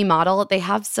online-only model, they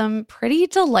have some pretty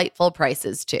delightful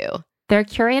prices too. Their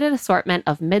curated assortment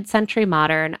of mid-century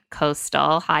modern,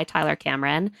 coastal, hi Tyler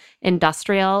Cameron,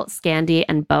 industrial, Scandi,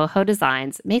 and boho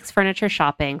designs makes furniture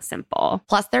shopping simple.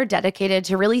 Plus, they're dedicated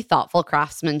to really thoughtful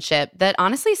craftsmanship that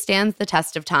honestly stands the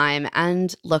test of time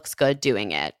and looks good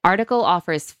doing it. Article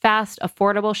offers fast,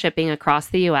 affordable shipping across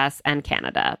the U.S. and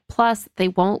Canada. Plus, they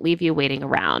won't leave you waiting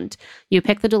around. You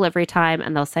pick the delivery time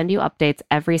and they'll send you updates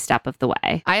every step of the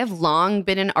way. I have long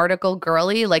been an Article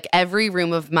girly. Every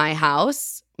room of my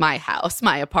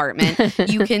apartment,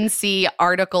 you can see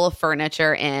Article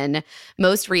furniture in.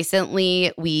 Most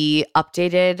recently, we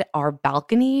updated our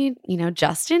balcony,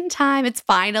 just in time. It's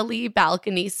finally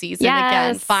balcony season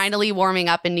again, finally warming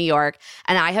up in New York.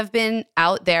 And I have been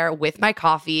out there with my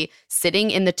coffee,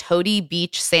 sitting in the Toady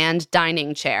Beach Sand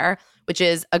dining chair, which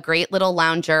is a great little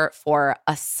lounger for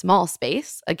a small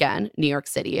space. Again, New York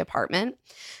City apartment.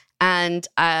 And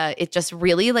it just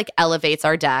really elevates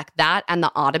our deck. That and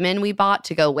the ottoman we bought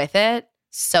to go with it.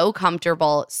 So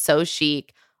comfortable, so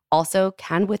chic. Also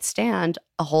can withstand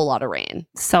a whole lot of rain.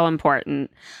 So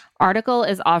important. Article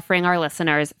is offering our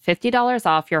listeners $50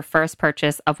 off your first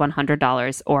purchase of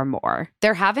 $100 or more.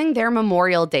 They're having their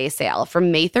Memorial Day sale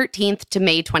from May 13th to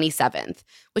May 27th,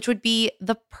 which would be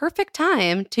the perfect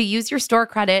time to use your store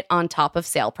credit on top of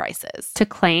sale prices. To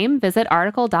claim, visit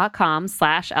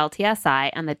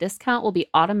article.com/LTSI and the discount will be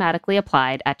automatically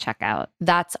applied at checkout.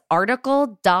 That's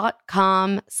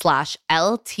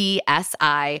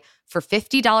article.com/LTSI for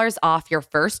 $50 off your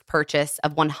first purchase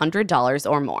of $100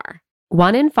 or more.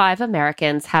 1 in 5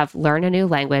 Americans have learn a new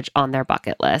language on their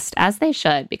bucket list, as they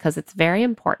should, because it's very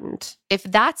important. If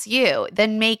that's you,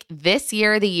 then make this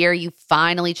year the year you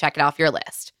finally check it off your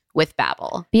list with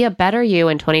Babbel. Be a better you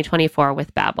in 2024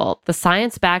 with Babbel, the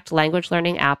science-backed language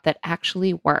learning app that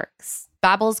actually works.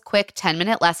 Babbel's quick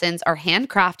 10-minute lessons are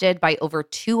handcrafted by over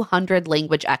 200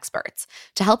 language experts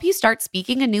to help you start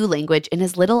speaking a new language in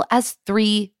as little as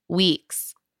 3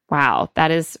 weeks. Wow, that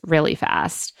is really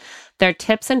fast. Their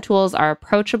tips and tools are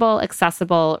approachable,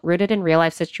 accessible, rooted in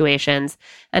real-life situations,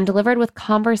 and delivered with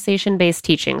conversation-based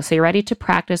teaching, so you're ready to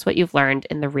practice what you've learned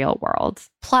in the real world.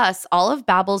 Plus, all of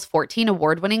Babbel's 14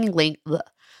 award-winning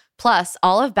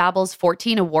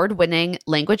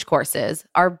language courses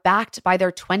are backed by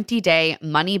their 20-day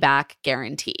money-back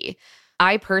guarantee.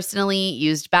 I personally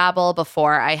used Babbel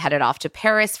before I headed off to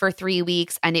Paris for 3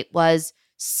 weeks, and it was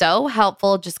so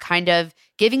helpful, just kind of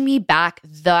giving me back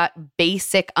that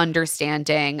basic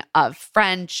understanding of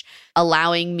French,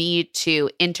 allowing me to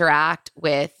interact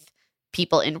with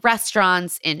people in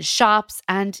restaurants, in shops,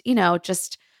 and,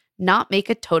 just not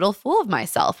make a total fool of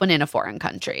myself when in a foreign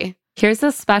country. Here's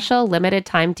a special limited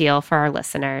time deal for our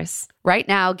listeners. Right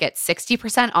now, get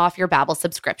 60% off your Babbel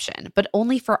subscription, but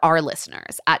only for our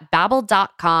listeners at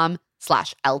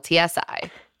babbel.com/LTSI.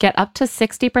 Get up to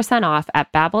 60% off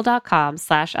at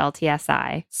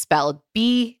babbel.com/LTSI. Spelled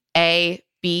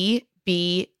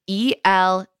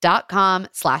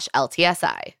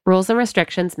BABBEL.com/LTSI. Rules and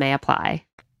restrictions may apply.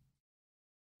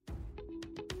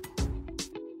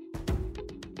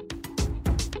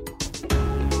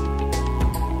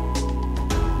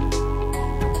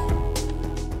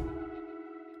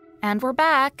 And we're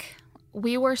back.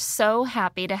 We were so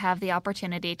happy to have the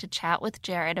opportunity to chat with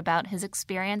Jared about his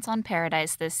experience on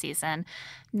Paradise this season,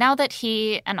 now that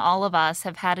he and all of us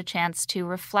have had a chance to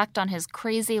reflect on his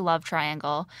crazy love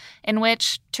triangle, in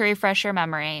which, to refresh your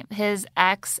memory, his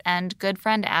ex and good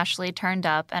friend Ashley turned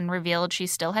up and revealed she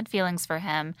still had feelings for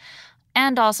him,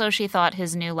 and also she thought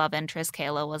his new love interest,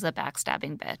 Kayla, was a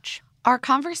backstabbing bitch. Our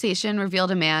conversation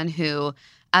revealed a man who,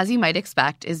 as you might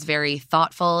expect, is very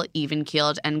thoughtful,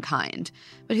 even-keeled, and kind,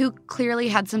 but who clearly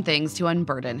had some things to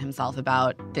unburden himself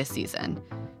about this season.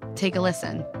 Take a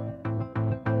listen.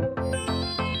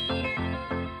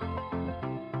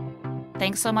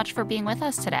 Thanks so much for being with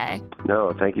us today.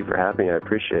 No, thank you for having me. I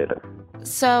appreciate it.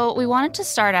 So we wanted to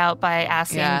start out by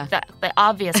asking the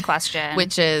obvious question.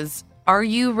 Which is, are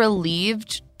you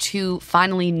relieved to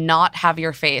finally not have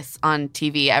your face on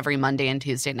TV every Monday and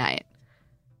Tuesday night?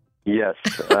 Yes.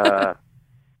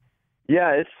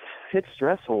 It's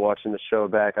stressful watching the show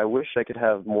back. I wish I could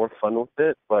have more fun with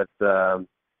it, but,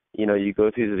 you go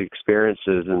through the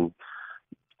experiences and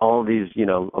all these,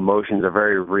 emotions are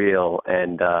very real.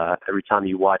 And every time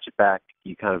you watch it back,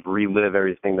 you kind of relive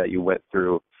everything that you went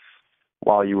through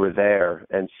while you were there.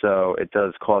 And so it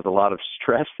does cause a lot of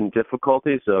stress and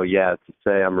difficulty. So, to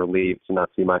say I'm relieved to not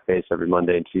see my face every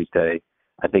Monday and Tuesday,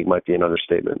 I think might be an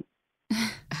understatement.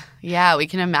 Yeah, we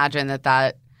can imagine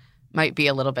that might be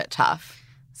a little bit tough.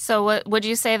 So would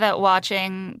you say that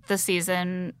watching the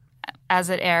season as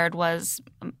it aired was,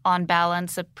 on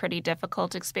balance, a pretty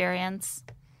difficult experience?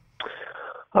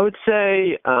 I would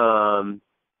say, I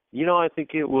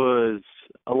think it was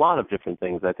a lot of different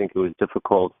things. I think it was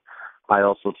difficult. I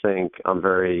also think I'm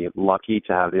very lucky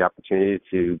to have the opportunity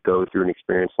to go through an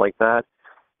experience like that.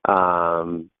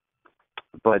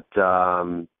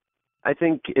 I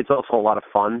think it's also a lot of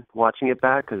fun watching it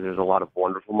back because there's a lot of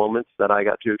wonderful moments that I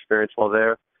got to experience while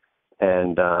there.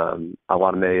 And I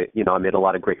made a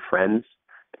lot of great friends.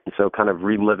 And so kind of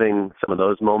reliving some of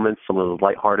those moments, some of those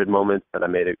lighthearted moments that I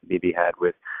maybe had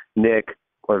with Nick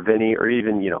or Vinny or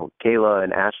even, Kayla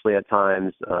and Ashley at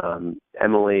times,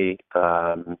 Emily,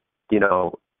 those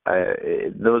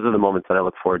are the moments that I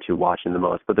look forward to watching the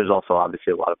most. But there's also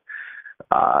obviously a lot of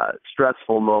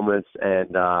stressful moments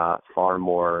and far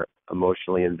more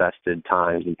emotionally invested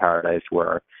times in Paradise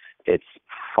where it's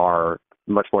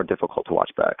much more difficult to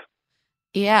watch back.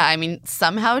 Yeah, I mean,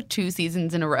 somehow 2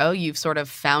 seasons in a row, you've sort of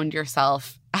found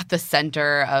yourself at the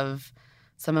center of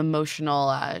some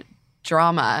emotional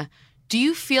drama. Do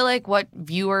you feel like what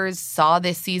viewers saw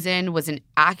this season was an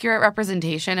accurate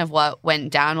representation of what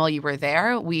went down while you were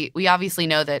there? We obviously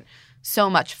know that so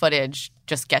much footage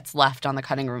just gets left on the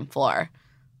cutting room floor.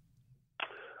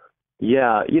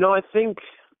 Yeah, I think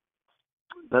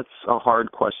that's a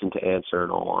hard question to answer in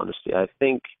all honesty. I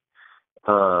think,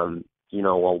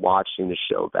 while watching the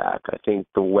show back, I think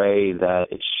the way that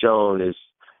it's shown is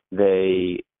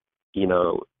they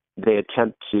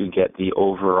attempt to get the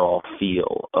overall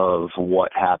feel of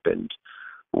what happened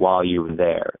while you were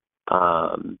there.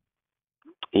 A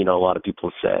lot of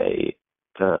people say,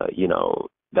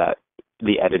 that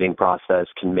the editing process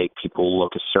can make people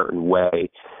look a certain way.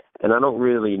 And I don't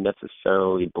really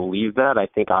necessarily believe that. I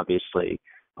think obviously,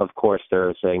 of course, there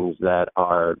are things that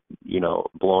are,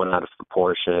 blown out of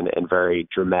proportion and very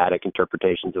dramatic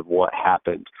interpretations of what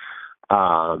happened.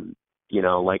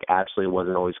 Like Ashley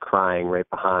wasn't always crying right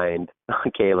behind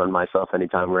Kayla and myself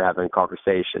anytime we were having a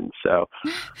conversation. So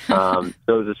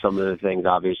those are some of the things,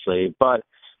 obviously. But,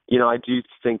 I do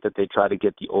think that they try to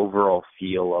get the overall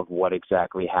feel of what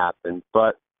exactly happened.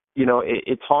 But,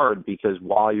 it's hard because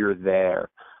while you're there,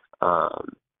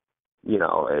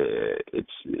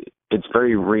 it's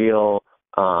very real.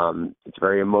 It's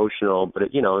very emotional, but,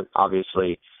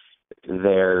 obviously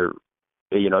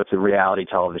it's a reality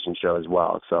television show as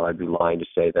well. So I'd be lying to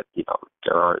say that,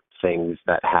 there aren't things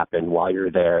that happen while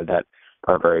you're there that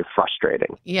are very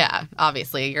frustrating. Yeah,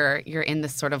 obviously you're in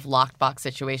this sort of locked box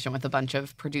situation with a bunch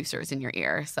of producers in your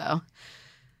ear. So,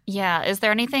 yeah, is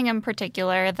there anything in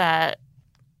particular that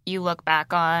you look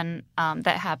back on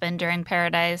that happened during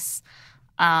Paradise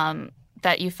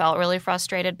that you felt really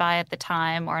frustrated by at the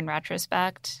time or in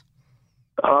retrospect?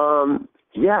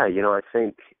 Yeah,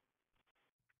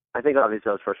 I think obviously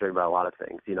I was frustrated by a lot of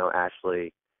things.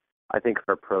 Ashley, I think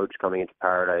her approach coming into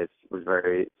Paradise was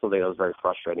something that was very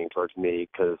frustrating towards me,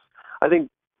 because I think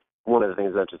one of the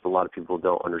things that just a lot of people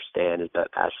don't understand is that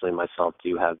Ashley and myself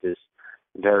do have this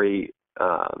very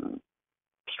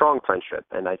strong friendship,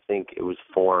 and I think it was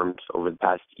formed over the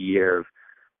past year of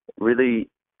really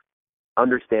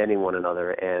understanding one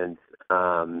another, and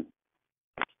I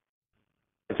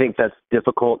think that's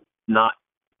difficult not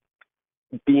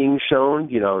being shown,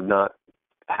 not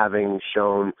having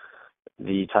shown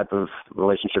the type of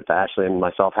relationship that Ashley and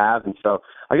myself have. And so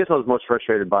I guess I was most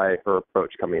frustrated by her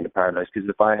approach coming into Paradise, because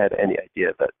if I had any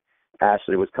idea that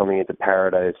Ashley was coming into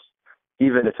Paradise,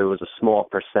 even if it was a small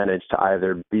percentage to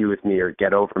either be with me or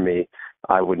get over me,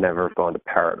 I would never have gone to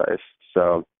Paradise.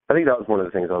 So I think that was one of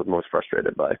the things I was most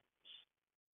frustrated by.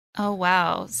 Oh,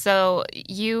 wow. So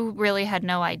you really had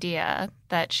no idea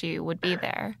that she would be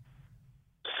there.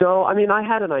 So, I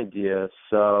had an idea.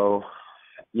 So,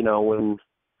 when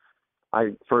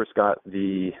I first got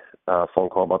the phone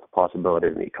call about the possibility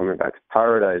of me coming back to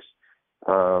Paradise,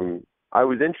 I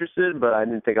was interested, but I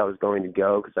didn't think I was going to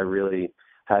go, because I really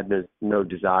had no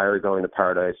desire going to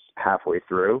Paradise halfway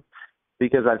through,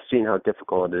 because I've seen how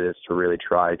difficult it is to really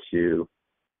try to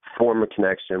form a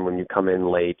connection when you come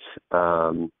in late,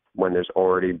 when there's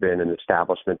already been an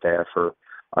establishment there for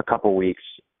a couple weeks.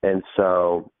 And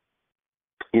so,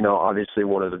 obviously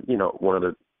one of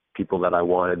the people that I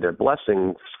wanted their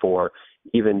blessings for,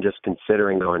 even just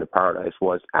considering going to Paradise,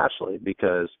 was Ashley,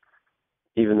 because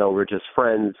even though we're just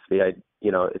friends,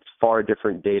 it's far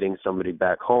different dating somebody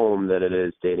back home than it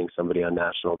is dating somebody on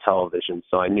national television.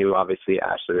 So I knew obviously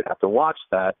Ashley would have to watch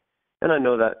that, and I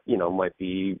know that, might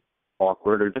be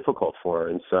awkward or difficult for her.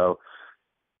 And so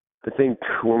I think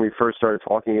when we first started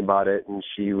talking about it, and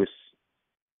she was,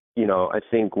 I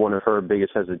think one of her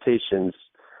biggest hesitations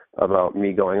about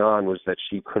me going on was that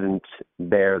she couldn't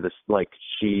bear this. Like,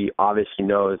 she obviously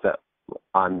knows that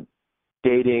I'm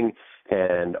dating,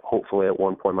 and hopefully at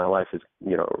one point in my life is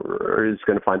going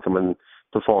to find someone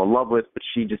to fall in love with, but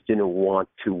she just didn't want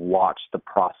to watch the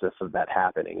process of that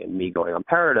happening. And me going on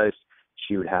Paradise,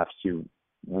 she would have to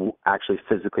actually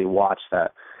physically watch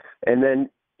that. And then,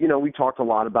 we talked a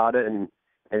lot about it, and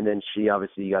then she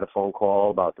obviously got a phone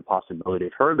call about the possibility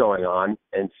of her going on.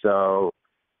 And so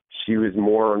she was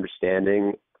more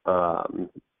understanding,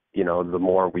 the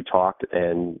more we talked,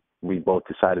 and we both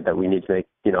decided that we need to make,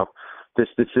 this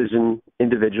decision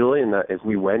individually, and that if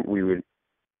we went, we would,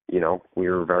 we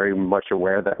were very much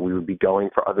aware that we would be going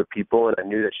for other people. And I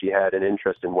knew that she had an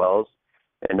interest in Wells,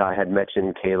 and I had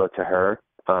mentioned Kayla to her.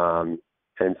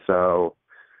 And so,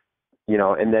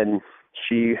 and then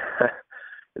she,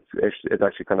 it's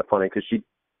actually kind of funny, because she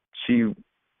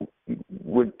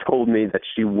told me that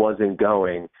she wasn't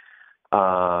going,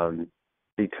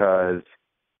 because,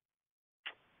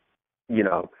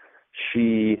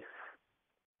 she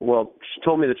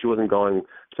told me that she wasn't going,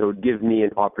 so it would give me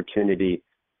an opportunity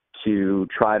to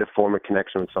try to form a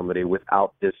connection with somebody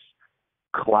without this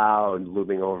cloud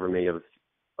looming over me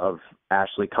of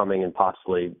Ashley coming and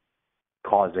possibly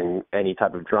causing any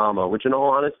type of drama, which in all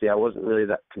honesty, I wasn't really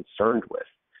that concerned with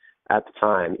at the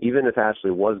time. Even if Ashley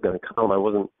was going to come, I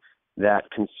wasn't that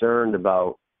concerned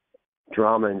about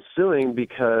drama ensuing,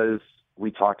 because we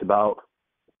talked about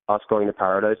us going to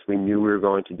Paradise. We knew we were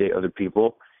going to date other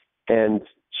people, and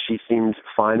she seemed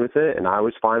fine with it, and I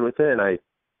was fine with it, and I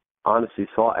honestly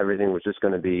thought everything was just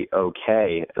going to be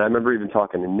okay. And I remember even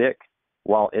talking to Nick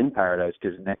while in Paradise,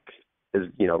 because Nick is,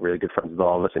 really good friends with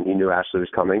all of us, and he knew Ashley was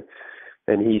coming.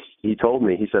 And he told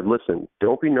me, he said, listen,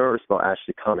 don't be nervous about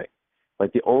Ashley coming.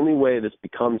 Like, the only way this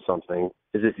becomes something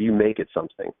is if you make it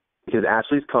something, because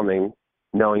Ashley's coming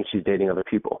knowing she's dating other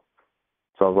people.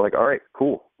 So I was like, all right,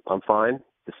 cool, I'm fine.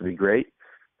 This will be great.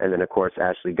 And then, of course,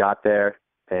 Ashley got there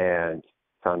and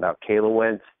found out Kayla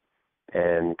went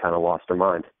and kind of lost her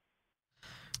mind.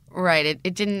 Right.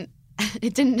 It didn't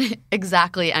it didn't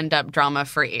exactly end up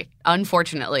drama-free,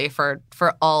 unfortunately, for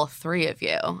all three of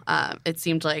you. It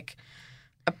seemed like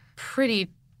a pretty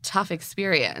tough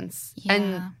experience. Yeah.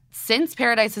 And since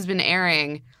Paradise has been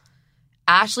airing,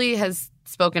 Ashley has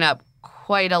spoken up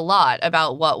quite a lot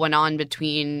about what went on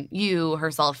between you,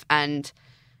 herself, and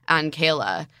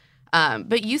Kayla.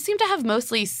 But you seem to have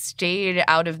mostly stayed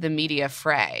out of the media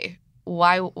fray.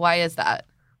 Why is that?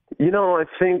 I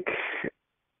think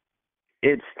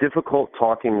it's difficult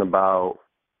talking about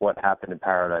what happened in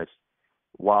Paradise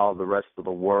while the rest of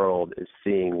the world is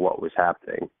seeing what was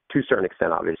happening, to a certain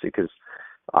extent, obviously, because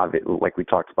like we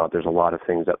talked about, there's a lot of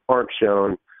things that aren't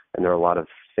shown, and there are a lot of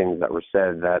things that were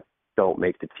said that don't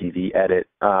make the TV edit.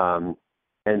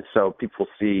 And so people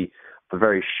see a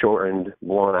very shortened,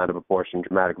 blown out of proportion,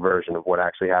 dramatic version of what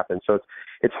actually happened. So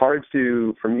it's hard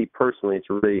for me personally,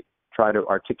 to really try to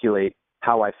articulate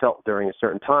how I felt during a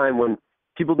certain time when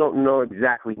people don't know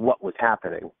exactly what was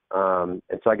happening. And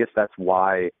so I guess that's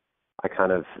why I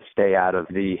kind of stay out of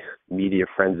the media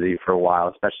frenzy for a while,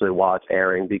 especially while it's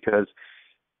airing, because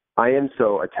I am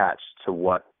so attached to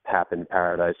what happened in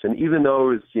Paradise. And even though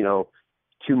it was,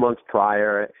 2 months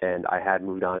prior and I had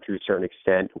moved on to a certain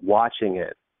extent, watching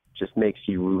it just makes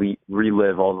you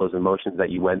relive all those emotions that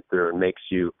you went through, and it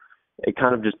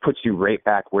kind of just puts you right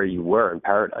back where you were in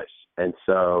Paradise. And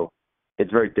so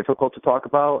it's very difficult to talk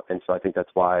about. And so I think that's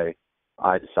why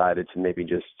I decided to maybe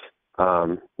just,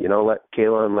 let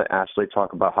Kayla and let Ashley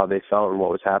talk about how they felt and what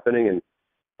was happening. And,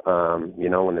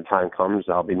 when the time comes,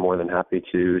 I'll be more than happy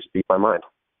to speak my mind.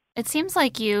 It seems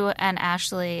like you and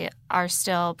Ashley are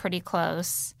still pretty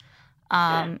close.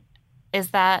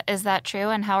 Is that true?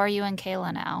 And how are you and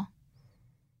Kayla now?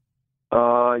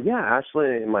 Yeah,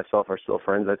 Ashley and myself are still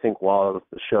friends. I think while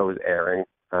the show was airing,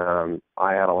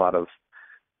 I had a lot of,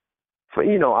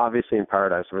 obviously in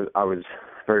Paradise, I was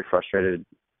very frustrated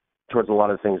towards a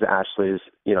lot of things that Ashley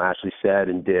said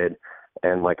and did,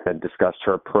 and like I discussed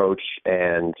her approach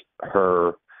and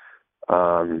her,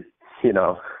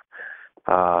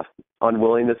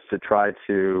 unwillingness to try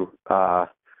to,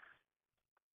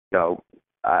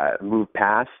 move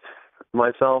past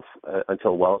myself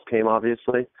until Wells came,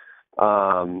 obviously.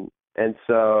 And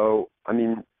so,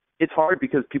 it's hard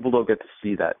because people don't get to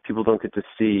see that. People don't get to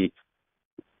see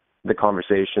the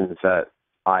conversations that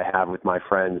I have with my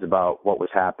friends about what was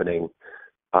happening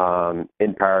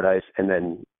in Paradise and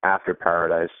then after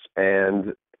Paradise.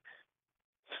 And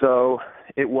so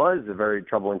it was a very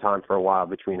troubling time for a while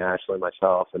between Ashley and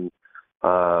myself. And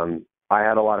I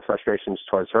had a lot of frustrations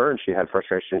towards her, and she had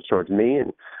frustrations towards me.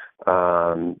 And,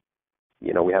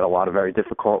 we had a lot of very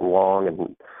difficult and long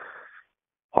and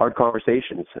hard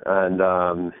conversations. And,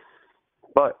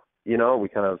 but, we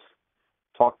kind of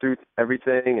talked through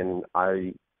everything, and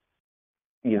I'm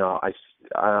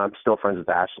still friends with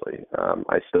Ashley.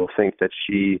 I still think that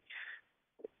she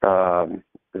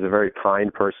is a very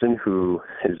kind person who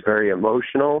is very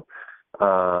emotional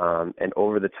and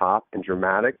over the top and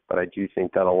dramatic, but I do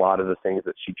think that a lot of the things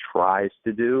that she tries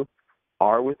to do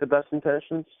are with the best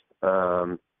intentions.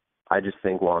 I just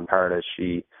think while in Paradise,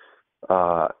 she,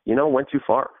 went too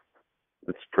far.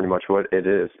 That's pretty much what it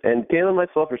is. And Kayla and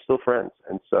myself are still friends.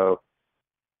 And so,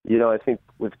 I think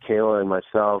with Kayla and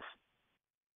myself,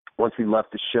 once we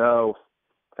left the show,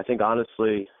 I think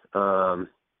honestly, there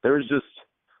was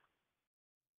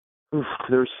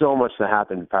so much that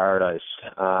happened in Paradise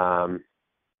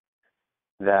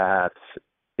that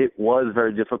it was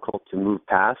very difficult to move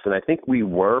past. And I think we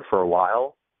were for a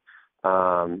while.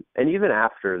 And even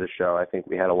after the show, I think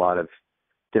we had a lot of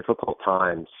difficult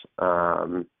times.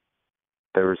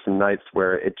 There were some nights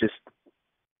where it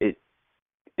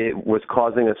was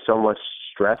causing us so much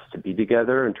stress to be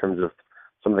together in terms of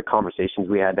some of the conversations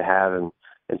we had to have and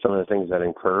some of the things that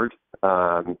occurred,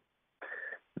 that,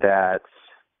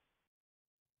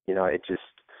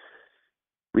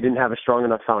 we didn't have a strong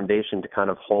enough foundation to kind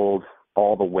of hold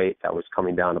all the weight that was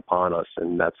coming down upon us.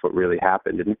 And that's what really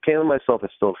happened. And Kayla and myself are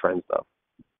still friends, though.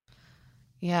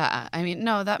 Yeah.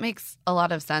 No, that makes a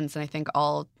lot of sense. And I think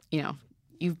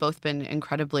you've both been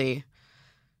incredibly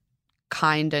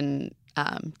kind and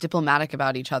diplomatic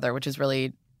about each other, which is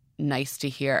really nice to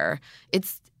hear.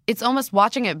 It's almost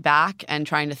watching it back and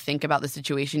trying to think about the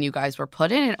situation you guys were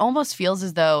put in. It almost feels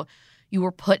as though you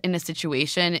were put in a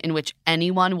situation in which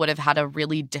anyone would have had a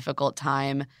really difficult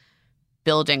time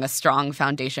building a strong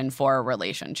foundation for a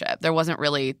relationship. There wasn't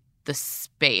really the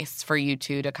space for you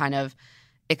two to kind of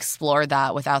explore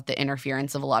that without the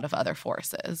interference of a lot of other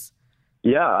forces.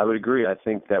 Yeah, I would agree. I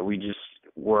think that we just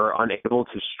were unable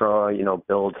to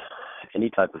build any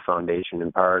type of foundation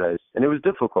in Paradise. And it was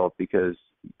difficult because,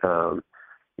 I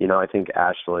think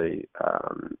Ashley,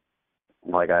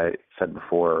 like I said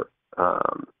before,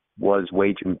 was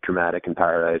way too dramatic in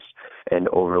Paradise and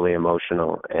overly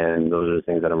emotional, and those are the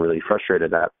things that I'm really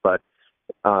frustrated at. But,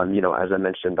 as I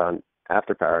mentioned on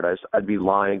After Paradise, I'd be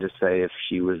lying to say if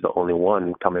she was the only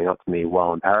one coming up to me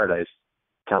while in Paradise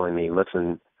telling me,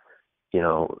 listen,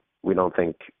 we don't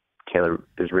think Kayla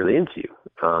is really into you.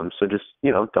 So just,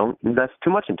 don't invest too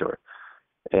much into her.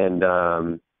 And,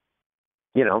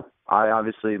 I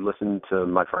obviously listened to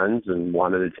my friends and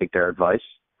wanted to take their advice.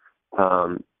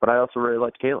 But I also really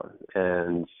liked Kayla,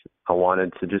 and I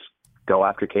wanted to just go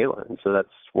after Kayla. And so that's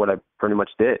what I pretty much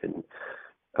did. And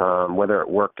whether it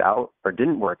worked out or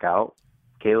didn't work out,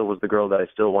 Kayla was the girl that I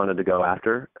still wanted to go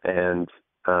after. And,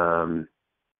 no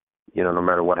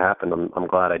matter what happened, I'm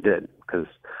glad I did, because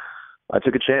I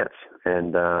took a chance.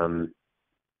 And, I'm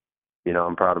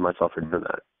proud of myself for doing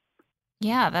that.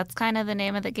 Yeah, that's kind of the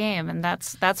name of the game, and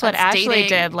that's what Ashley dating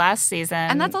did last season.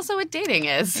 And that's also what dating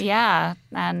is. Yeah,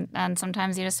 and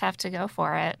sometimes you just have to go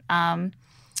for it. And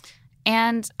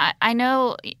I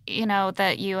know,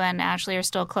 that you and Ashley are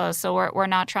still close, so we're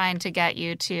not trying to get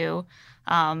you to,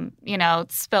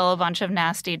 spill a bunch of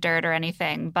nasty dirt or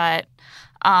anything, but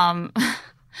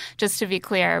just to be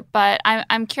clear. But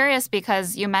I'm curious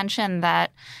because you mentioned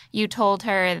that you told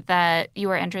her that you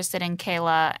were interested in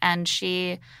Kayla, and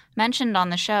she mentioned on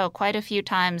the show quite a few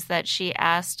times that she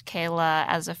asked Kayla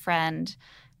as a friend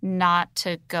not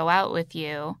to go out with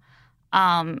you.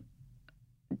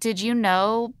 Did you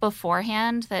know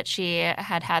beforehand that she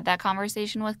had that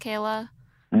conversation with Kayla?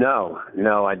 No,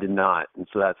 I did not. And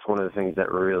so that's one of the things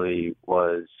that really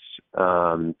was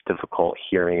difficult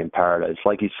hearing in Paradise.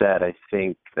 Like you said, I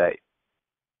think that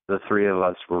the three of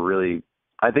us were really,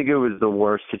 I think it was the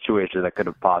worst situation that could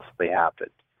have possibly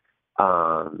happened.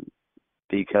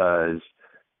 Because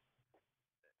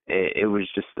it was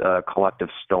just a collective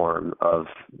storm of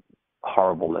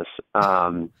horribleness.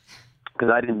 Because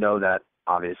I didn't know that,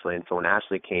 obviously. And so when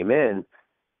Ashley came in,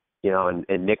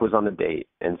 and Nick was on the date,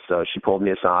 and so she pulled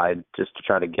me aside just to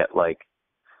try to get,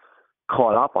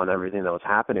 caught up on everything that was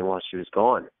happening while she was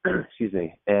gone. Excuse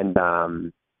me. And, I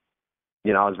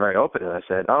was very open, and I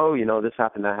said, this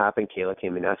happened, that happened. Kayla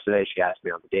came in yesterday. She asked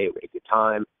me on the date. We had a good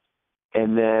time.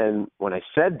 And then when I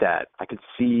said that, I could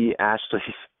see Ashley's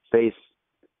face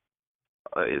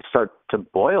start to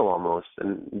boil almost.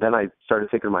 And then I started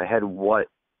thinking in my head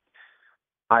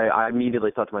I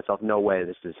immediately thought to myself, no way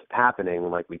this is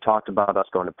happening. Like, we talked about us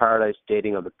going to Paradise,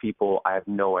 dating other people. I have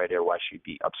no idea why she'd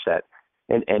be upset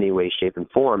in any way, shape, and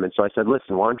form. And so I said,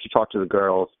 listen, why don't you talk to the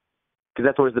girls? Because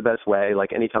that's always the best way.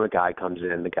 Like, anytime a guy comes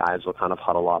in, the guys will kind of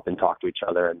huddle up and talk to each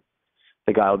other. And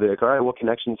the guy will be like, all right, what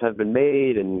connections have been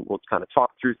made? And we'll kind of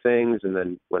talk through things. And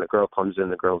then when a girl comes in,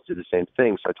 the girls do the same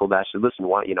thing. So I told Ashley, listen,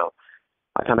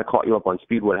 I kind of caught you up on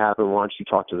speed. What happened? Why don't you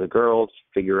talk to the girls,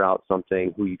 figure out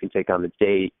something, who you can take on the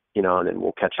date, and then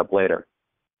we'll catch up later.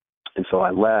 And so I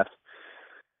left.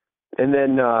 And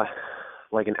then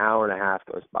an hour and a half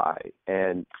goes by,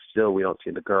 and still we don't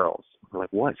see the girls. I'm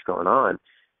like, what's going on?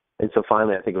 And so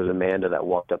finally, I think it was Amanda that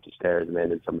walked up the stairs,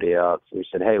 Amanda and somebody else. And we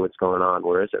said, hey, what's going on?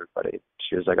 Where is everybody?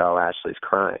 She was like, oh, Ashley's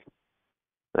crying.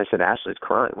 And I said, Ashley's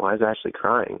crying? Why is Ashley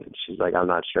crying? And she's like, I'm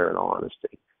not sure, in all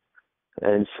honesty.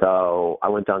 And so I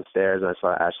went downstairs, and I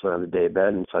saw Ashley on the daybed,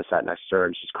 and so I sat next to her,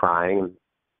 and she's crying, and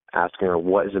asking her,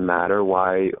 what is the matter?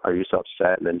 Why are you so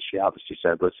upset? And then she obviously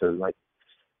said, listen,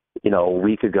 a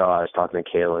week ago I was talking to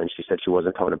Kayla, and she said she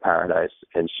wasn't coming to Paradise,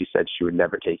 and she said she would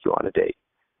never take you on a date.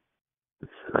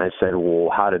 And I said, well,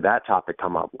 how did that topic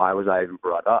come up? Why was I even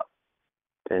brought up?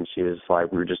 And she was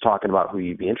like, we were just talking about who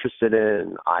you'd be interested in.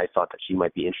 And I thought that she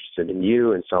might be interested in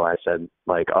you. And so I said,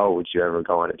 oh, would you ever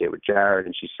go on a date with Jared?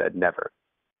 And she said, never.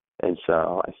 And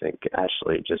so I think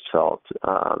Ashley just felt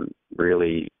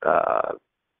really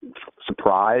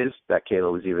surprised that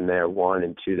Kayla was even there, one,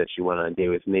 and two, that she went on a date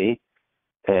with me.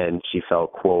 And she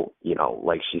felt, quote,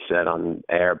 like she said on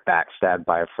air, backstabbed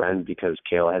by a friend because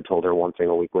Kayla had told her one thing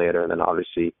a week later and then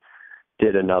obviously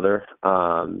did another.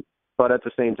 But at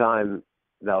the same time,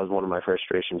 that was one of my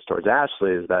frustrations towards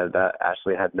Ashley, is that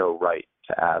Ashley had no right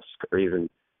to ask or even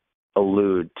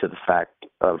allude to the fact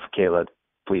of, Kayla,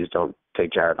 please don't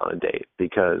take Jared on a date,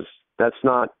 because that's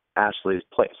not Ashley's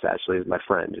place. Ashley is my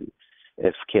friend. And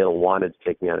if Kayla wanted to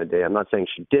take me on a date, I'm not saying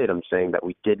she did. I'm saying that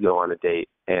we did go on a date,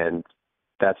 and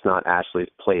that's not Ashley's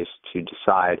place to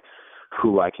decide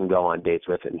who I can go on dates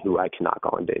with and who I cannot go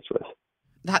on dates with.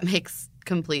 That makes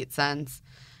complete sense.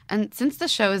 And since the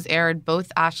show has aired,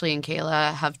 both Ashley and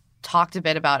Kayla have talked a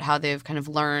bit about how they've kind of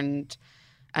learned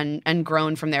and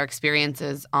grown from their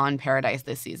experiences on Paradise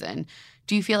this season.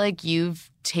 Do you feel like you've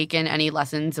taken any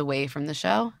lessons away from the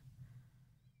show?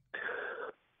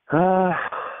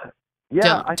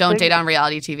 Yeah, don't date on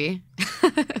reality TV.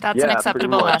 That's an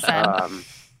acceptable lesson.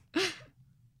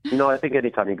 I think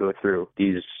anytime you go through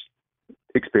these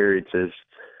experiences,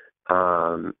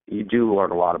 you do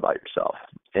learn a lot about yourself,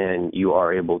 and you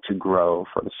are able to grow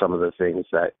from some of the things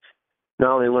that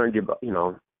not only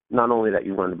not only that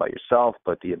you learned about yourself,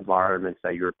 but the environments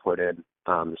that you were put in,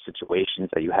 the situations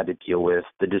that you had to deal with,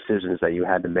 the decisions that you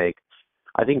had to make.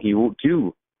 I think you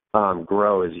do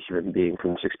grow as a human being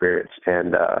from this experience,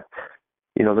 and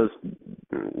those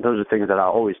are things that I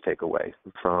always take away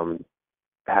from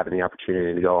having the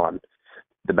opportunity to go on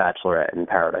The Bachelorette and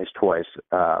Paradise twice.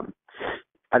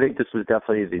 I think this was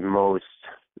definitely the most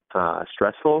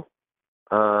stressful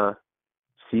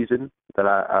season that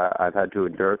I've had to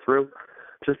endure through,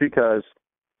 just because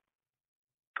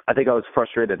I think I was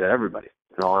frustrated at everybody.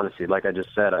 In all honesty, like I just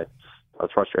said, I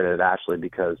was frustrated at Ashley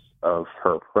because of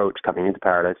her approach coming into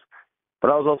Paradise, but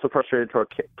I was also frustrated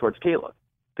towards Kayla,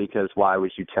 because why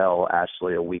would you tell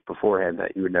Ashley a week beforehand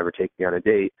that you would never take me on a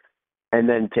date and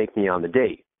then take me on the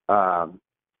date?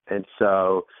 And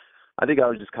so I think I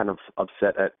was just kind of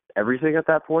upset at everything at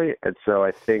that point. And so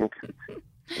I think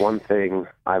one thing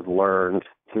I've learned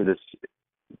through this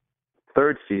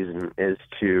third season is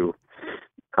to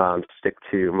stick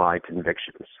to my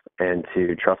convictions and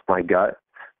to trust my gut.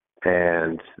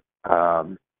 And I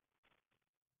would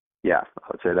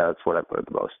say that's what I've learned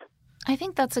the most. I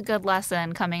think that's a good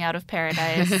lesson coming out of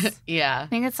Paradise. Yeah. I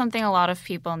think it's something a lot of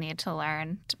people need to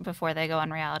learn before they go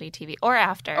on reality TV or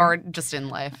after. Or just in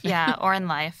life. Yeah, or in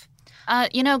life.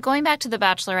 Going back to The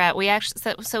Bachelorette, we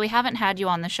haven't had you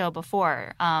on the show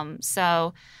before.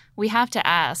 So we have to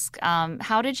ask,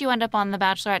 how did you end up on The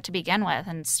Bachelorette to begin with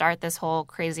and start this whole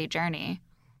crazy journey?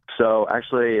 So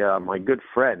actually, my good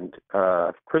friend,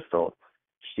 Crystal,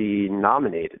 she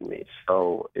nominated me.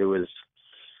 So it was,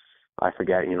 I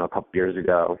forget, a couple years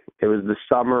ago. It was the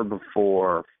summer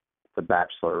before The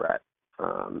Bachelorette.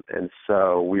 And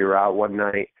so we were out one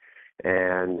night,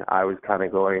 and I was kind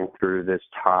of going through this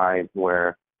time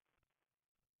where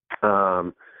I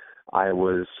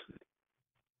was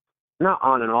not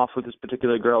on and off with this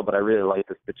particular girl, but I really liked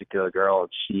this particular girl, and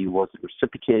she wasn't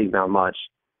reciprocating that much.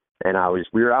 And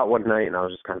we were out one night, and I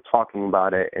was just kind of talking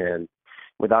about it, and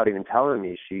without even telling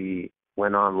me, she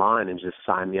went online and just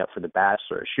signed me up for The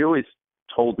Bachelor. She always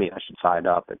told me I should sign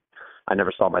up, and I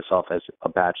never saw myself as a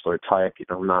Bachelor type.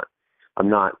 I'm not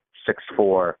 6'4",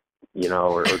 or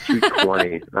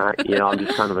 220. I'm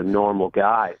just kind of a normal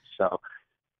guy. So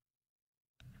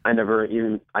I never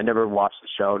watched the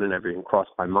show, and it never even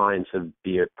crossed my mind to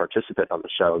be a participant on the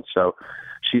show. So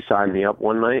she signed me up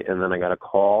one night, and then I got a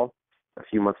call a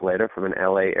few months later from an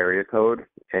LA area code,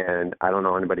 and I don't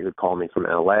know anybody who'd call me from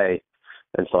LA.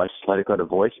 And so I just let it go to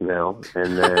voicemail,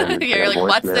 and then you're like,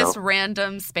 what's this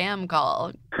random spam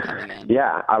call coming in?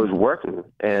 Yeah, I was working,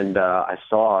 and I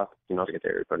saw, I get the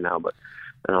area code now,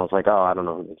 and I was like, oh, I don't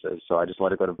know who this is. So I just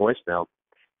let it go to voicemail.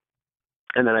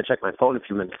 And then I checked my phone a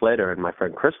few minutes later, and my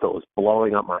friend Crystal was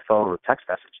blowing up my phone with text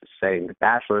messages saying, The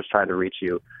Bachelor is trying to reach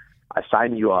you. I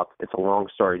signed you up. It's a long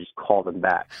story. Just call them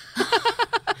back.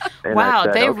 Wow,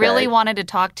 said, they okay. really wanted to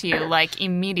talk to you,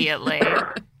 immediately.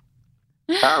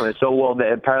 So,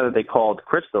 apparently they called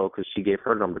Crystal because she gave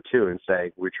her number too and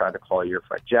saying, we're trying to call your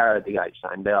friend Jared, the guy you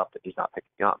signed up, and he's not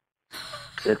picking up.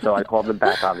 And so I called them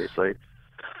back, obviously.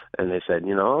 And they said,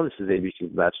 this is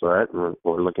ABC's Bachelorette, and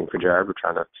we're looking for Jared. We're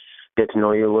trying to get to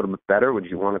know you a little bit better. Would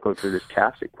you want to go through this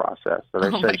casting process?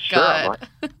 And I said, sure. I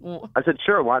said,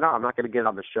 sure, why not? I'm not going to get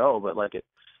on the show, but it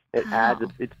adds,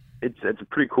 it's a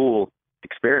pretty cool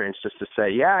experience just to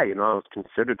say, I was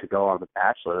considered to go on The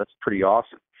Bachelor. That's pretty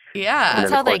awesome. Yeah.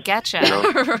 That's how they get you.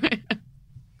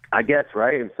 I guess,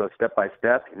 right? And so step by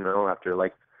step, after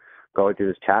going through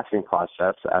this casting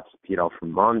process, for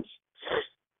months,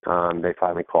 they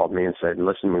finally called me and said,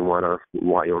 listen, we want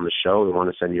you on the show. We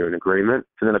want to send you an agreement.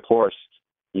 And then, of course,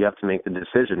 you have to make the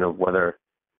decision of whether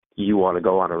you want to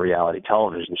go on a reality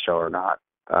television show or not.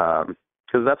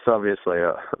 Because that's obviously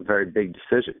a very big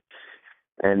decision.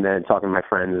 And then talking to my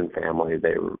friends and family,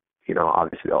 they were,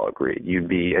 obviously all agreed. You'd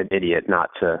be an idiot not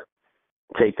to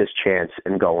take this chance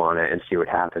and go on it and see what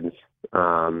happens.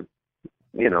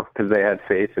 Because they had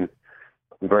faith, and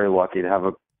I'm very lucky to have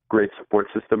a great support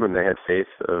system, and they had faith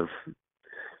of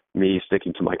me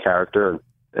sticking to my character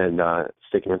and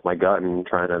sticking with my gut and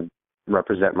trying to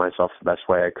represent myself the best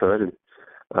way I could. And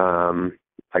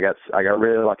I got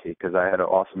really lucky because I had an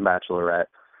awesome Bachelorette,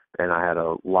 and I had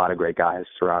a lot of great guys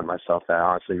surround myself that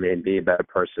honestly made me a better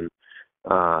person.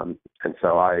 And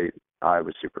so I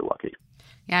was super lucky.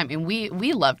 Yeah,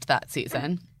 we loved that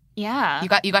season. Yeah.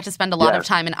 You got to spend a lot of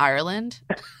time in Ireland.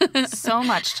 So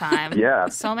much time. Yeah.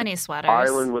 So many sweaters.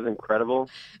 Ireland was incredible.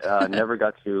 Never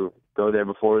got to go there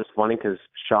before. It was funny because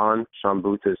Sean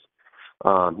Booth is,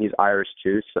 he's Irish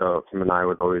too. So him and I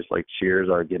would always like cheers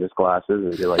our Guinness glasses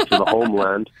and be like, to the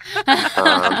homeland.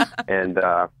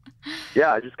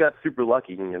 Yeah, I just got super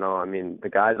lucky. You know, I mean, the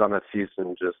guys on that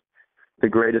season, just the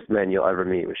greatest men you'll ever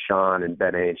meet with Sean and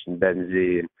Ben H and Ben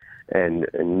Z and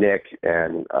Nick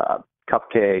and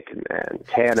Cupcake and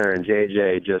Tanner and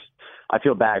JJ. Just, I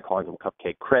feel bad calling him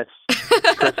Cupcake. Chris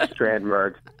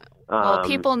Strandberg. Well,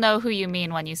 people know who you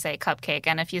mean when you say Cupcake,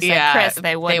 and if you say Chris,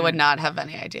 they would not have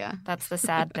any idea. That's the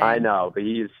sad thing. I know, but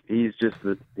he's just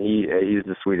he's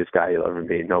the sweetest guy you'll ever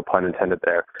meet. No pun intended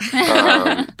there.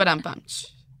 But I'm bummed.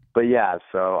 But yeah,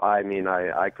 so I mean,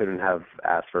 I couldn't have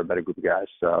asked for a better group of guys.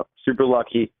 So super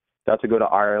lucky. Got to go to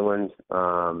Ireland.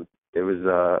 It was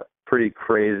a pretty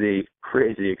crazy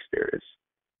experience.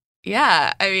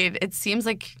 Yeah, I mean, it seems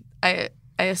like I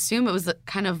assume it was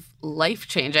kind of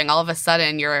life-changing. All of a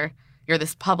sudden, you're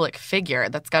this public figure.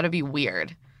 That's got to be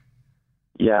weird.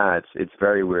 Yeah, it's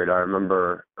very weird. I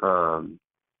remember,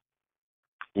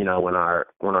 you know, when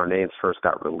our names first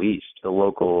got released,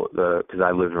 because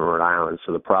I live in Rhode Island,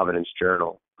 so the Providence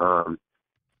Journal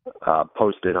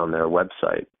posted on their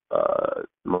website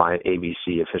my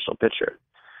ABC official picture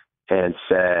and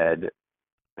said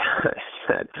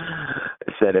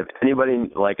if anybody,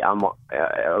 like, I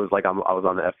was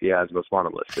on the FBI's most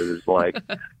wanted list. It was like,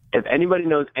 if anybody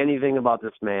knows anything about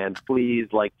this man, please,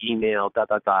 like, email ...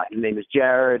 His name is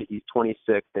Jared. He's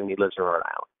 26 and he lives in Rhode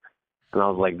Island. And I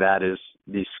was like, that is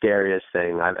the scariest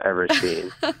thing I've ever seen.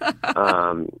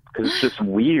 Because it's just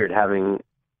weird having,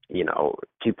 you know,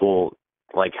 people,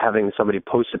 like, having somebody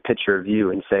post a picture of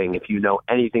you and saying, if you know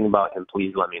anything about him,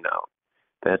 please let me know.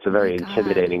 That's a very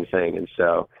intimidating thing. And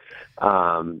so,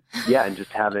 yeah, and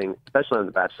just having, especially on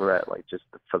The Bachelorette, like, just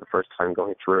for the first time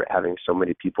going through it, having so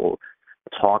many people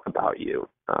talk about you,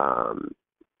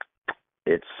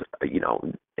 it's, you know,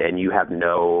 and you have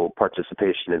no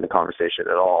participation in the conversation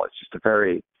at all. It's just a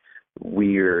very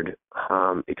weird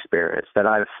experience that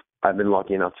I've been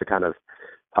lucky enough to kind of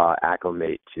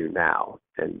acclimate to now,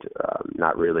 and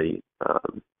not really,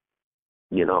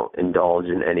 you know, indulge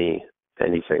in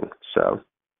anything. So.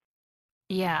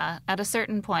 Yeah, at a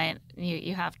certain point,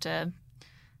 you have to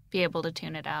be able to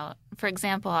tune it out. For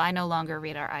example, I no longer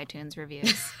read our iTunes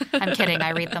reviews. I'm kidding, I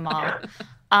read them all.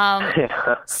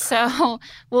 So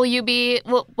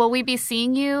will we be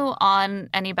seeing you on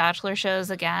any Bachelor shows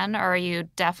again, or are you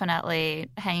definitely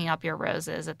hanging up your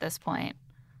roses at this point?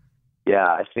 Yeah,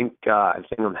 I think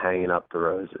I'm hanging up the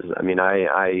roses. I mean,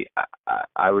 I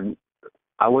wouldn't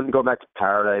go back to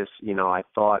Paradise. You know, I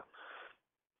thought,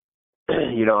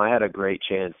 you know, I had a great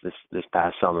chance this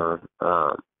past summer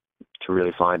to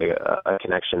really find a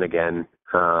connection again.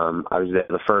 I was there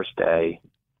the first day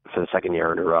for the second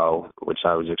year in a row, which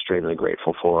I was extremely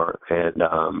grateful for.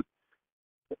 And,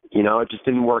 you know, it just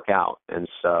didn't work out. And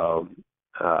so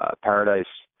Paradise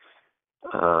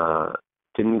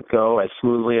didn't go as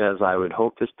smoothly as I would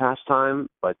hope this past time.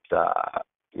 But,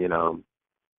 you know,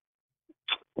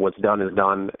 what's done is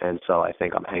done, and so I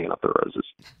think I'm hanging up the roses.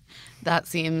 That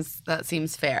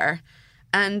seems fair.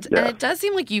 And it does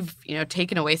seem like you've, you know,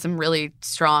 taken away some really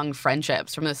strong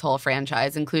friendships from this whole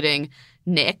franchise, including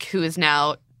Nick, who is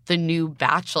now the new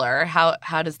Bachelor.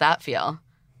 How does that feel?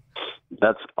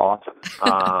 That's awesome.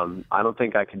 I don't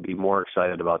think I could be more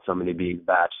excited about somebody being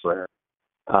Bachelor,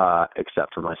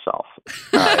 except for myself.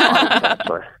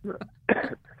 Bachelor.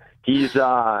 He's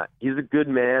a good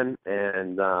man,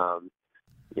 and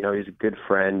you know, he's a good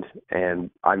friend. And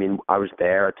I mean, I was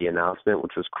there at the announcement,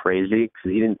 which was crazy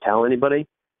because he didn't tell anybody.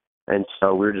 And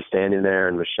so we were just standing there,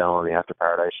 and Michelle on the After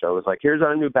Paradise show was like, here's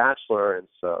our new Bachelor. And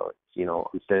so, you know,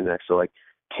 I'm standing next to like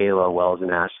Kayla, Wells, and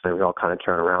Ashley. We all kind of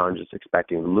turn around just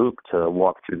expecting Luke to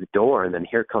walk through the door. And then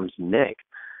here comes Nick.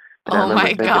 And oh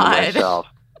my God.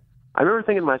 I remember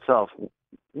thinking to myself,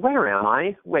 where am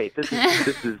I? Wait, this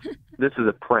is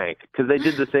a prank. Because they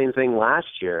did the same thing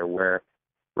last year where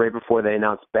right before they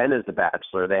announced Ben as the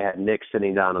Bachelor, they had Nick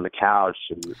sitting down on the couch.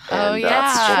 That's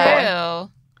true.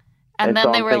 And then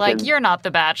so they were like, you're not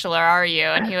the Bachelor, are you?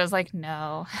 And he was like,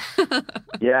 no.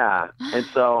 Yeah. And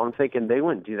so I'm thinking they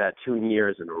wouldn't do that 2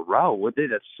 years in a row, would they?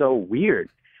 That's so weird.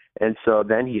 And so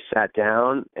then he sat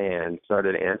down and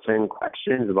started answering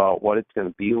questions about what it's going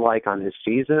to be like on his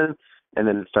season. And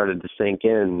then it started to sink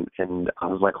in. And I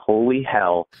was like, holy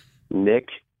hell, Nick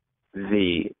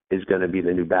V is going to be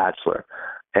the new Bachelor.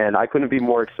 And I couldn't be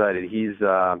more excited. He's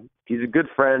a good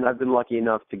friend. I've been lucky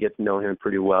enough to get to know him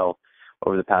pretty well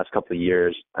over the past couple of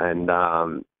years. And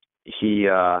he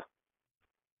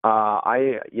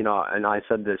And I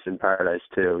said this in Paradise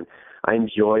too. I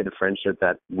enjoy the friendship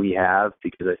that we have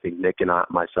because I think Nick and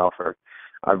myself are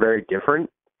very different.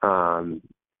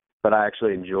 But I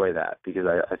actually enjoy that because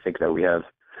I think that we have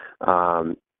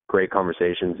great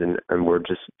conversations and we're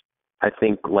just, I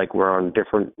think like we're on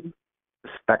different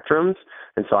spectrums.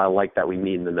 And so I like that we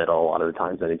meet in the middle a lot of the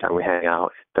times, anytime we hang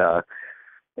out.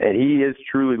 And he is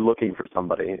truly looking for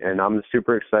somebody. And I'm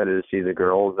super excited to see the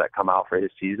girls that come out for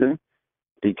his season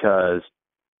because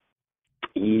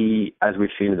he, as we've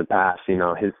seen in the past,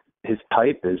 his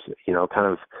type is, kind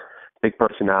of big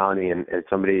personality and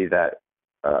somebody that,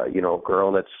 a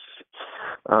girl that's,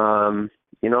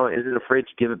 isn't afraid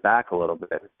to give it back a little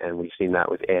bit. And we've seen that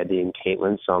with Andy and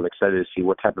Caitlin. So I'm excited to see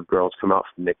what type of girls come out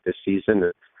from Nick this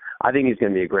season. I think he's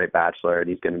going to be a great bachelor and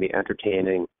he's going to be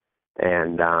entertaining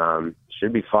and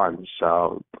should be fun.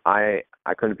 So I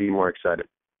couldn't be more excited.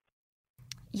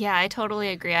 Yeah, I totally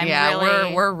agree.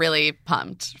 We're really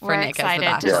pumped for Nick as the bachelor. We're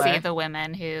excited to see the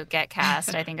women who get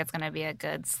cast. I think it's going to be a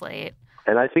good slate.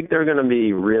 And I think they're going to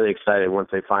be really excited once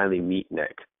they finally meet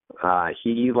Nick.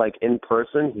 He, in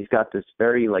person, he's got this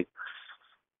very,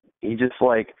 he's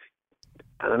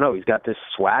got this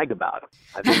swag about him.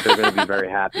 I think they're going to be very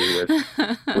happy with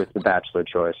the bachelor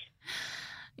choice.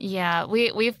 Yeah,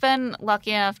 we've been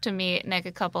lucky enough to meet Nick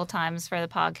a couple times for the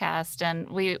podcast, and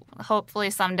we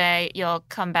hopefully someday you'll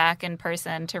come back in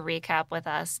person to recap with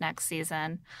us next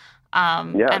season.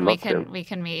 And we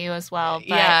can meet you as well.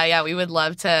 But we would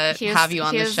love to have you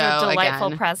on the show again. He is a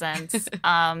delightful presence.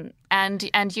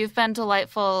 And you've been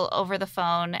delightful over the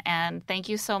phone. And thank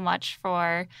you so much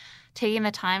for taking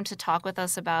the time to talk with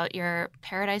us about your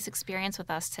Paradise experience with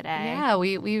us today. Yeah,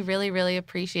 we really, really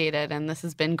appreciate it. And this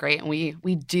has been great. And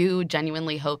we do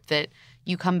genuinely hope that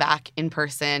you come back in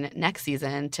person next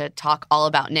season to talk all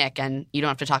about Nick and you don't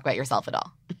have to talk about yourself at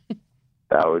all.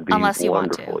 That would be Unless you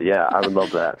wonderful. Want to. Yeah, I would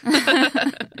love that.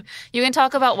 You can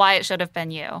talk about why it should have been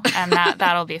you, and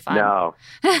that'll be fun. No.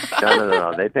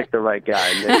 They picked the right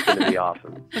guy. Nick's going to be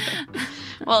awesome.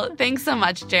 Well, thanks so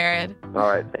much, Jared. All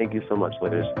right. Thank you so much,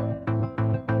 ladies.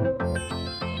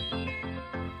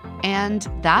 And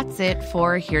that's it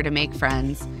for Here to Make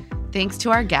Friends. Thanks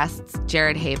to our guests,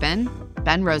 Jared Haben,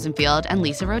 Ben Rosenfield, and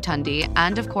Lisa Rotundi,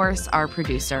 and of course, our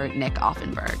producer, Nick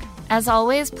Offenberg. As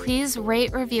always, please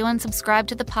rate, review, and subscribe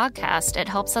to the podcast. It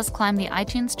helps us climb the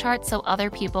iTunes chart so other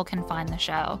people can find the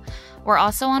show. We're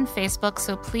also on Facebook,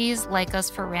 so please like us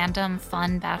for random,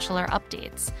 fun Bachelor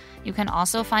updates. You can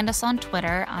also find us on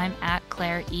Twitter. I'm at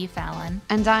Claire E. Fallon.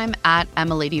 And I'm at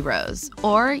Emmalady Rose.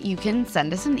 Or you can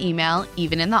send us an email,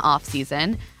 even in the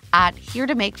off-season, at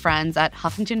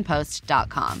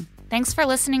hereToMakeFriends@HuffingtonPost.com. Thanks for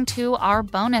listening to our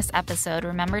bonus episode.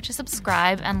 Remember to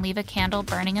subscribe and leave a candle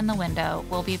burning in the window.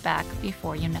 We'll be back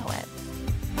before you know it.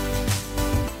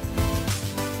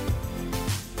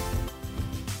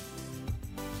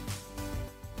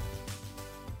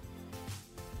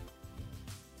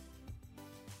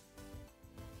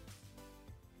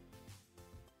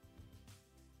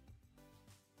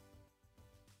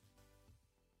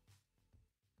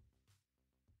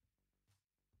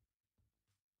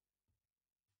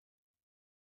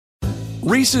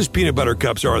 Reese's Peanut Butter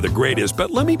Cups are the greatest, but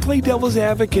let me play devil's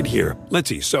advocate here. Let's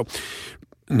see. So,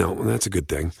 no, that's a good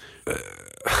thing.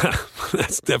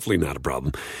 That's definitely not a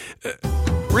problem.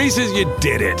 Reese's, you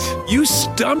did it. You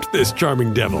stumped this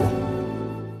charming devil.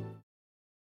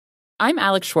 I'm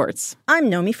Alex Schwartz. I'm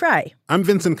Nomi Fry. I'm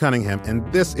Vincent Cunningham, and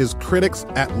this is Critics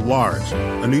at Large,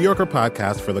 a New Yorker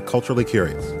podcast for the culturally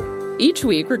curious. Each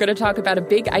week, we're going to talk about a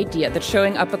big idea that's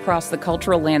showing up across the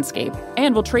cultural landscape,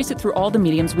 and we'll trace it through all the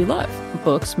mediums we love.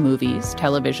 Books, movies,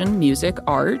 television, music,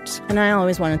 art. And I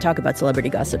always want to talk about celebrity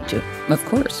gossip, too. Of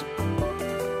course.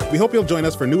 We hope you'll join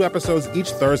us for new episodes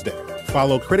each Thursday.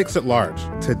 Follow Critics at Large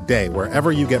today,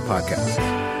 wherever you get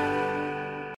podcasts.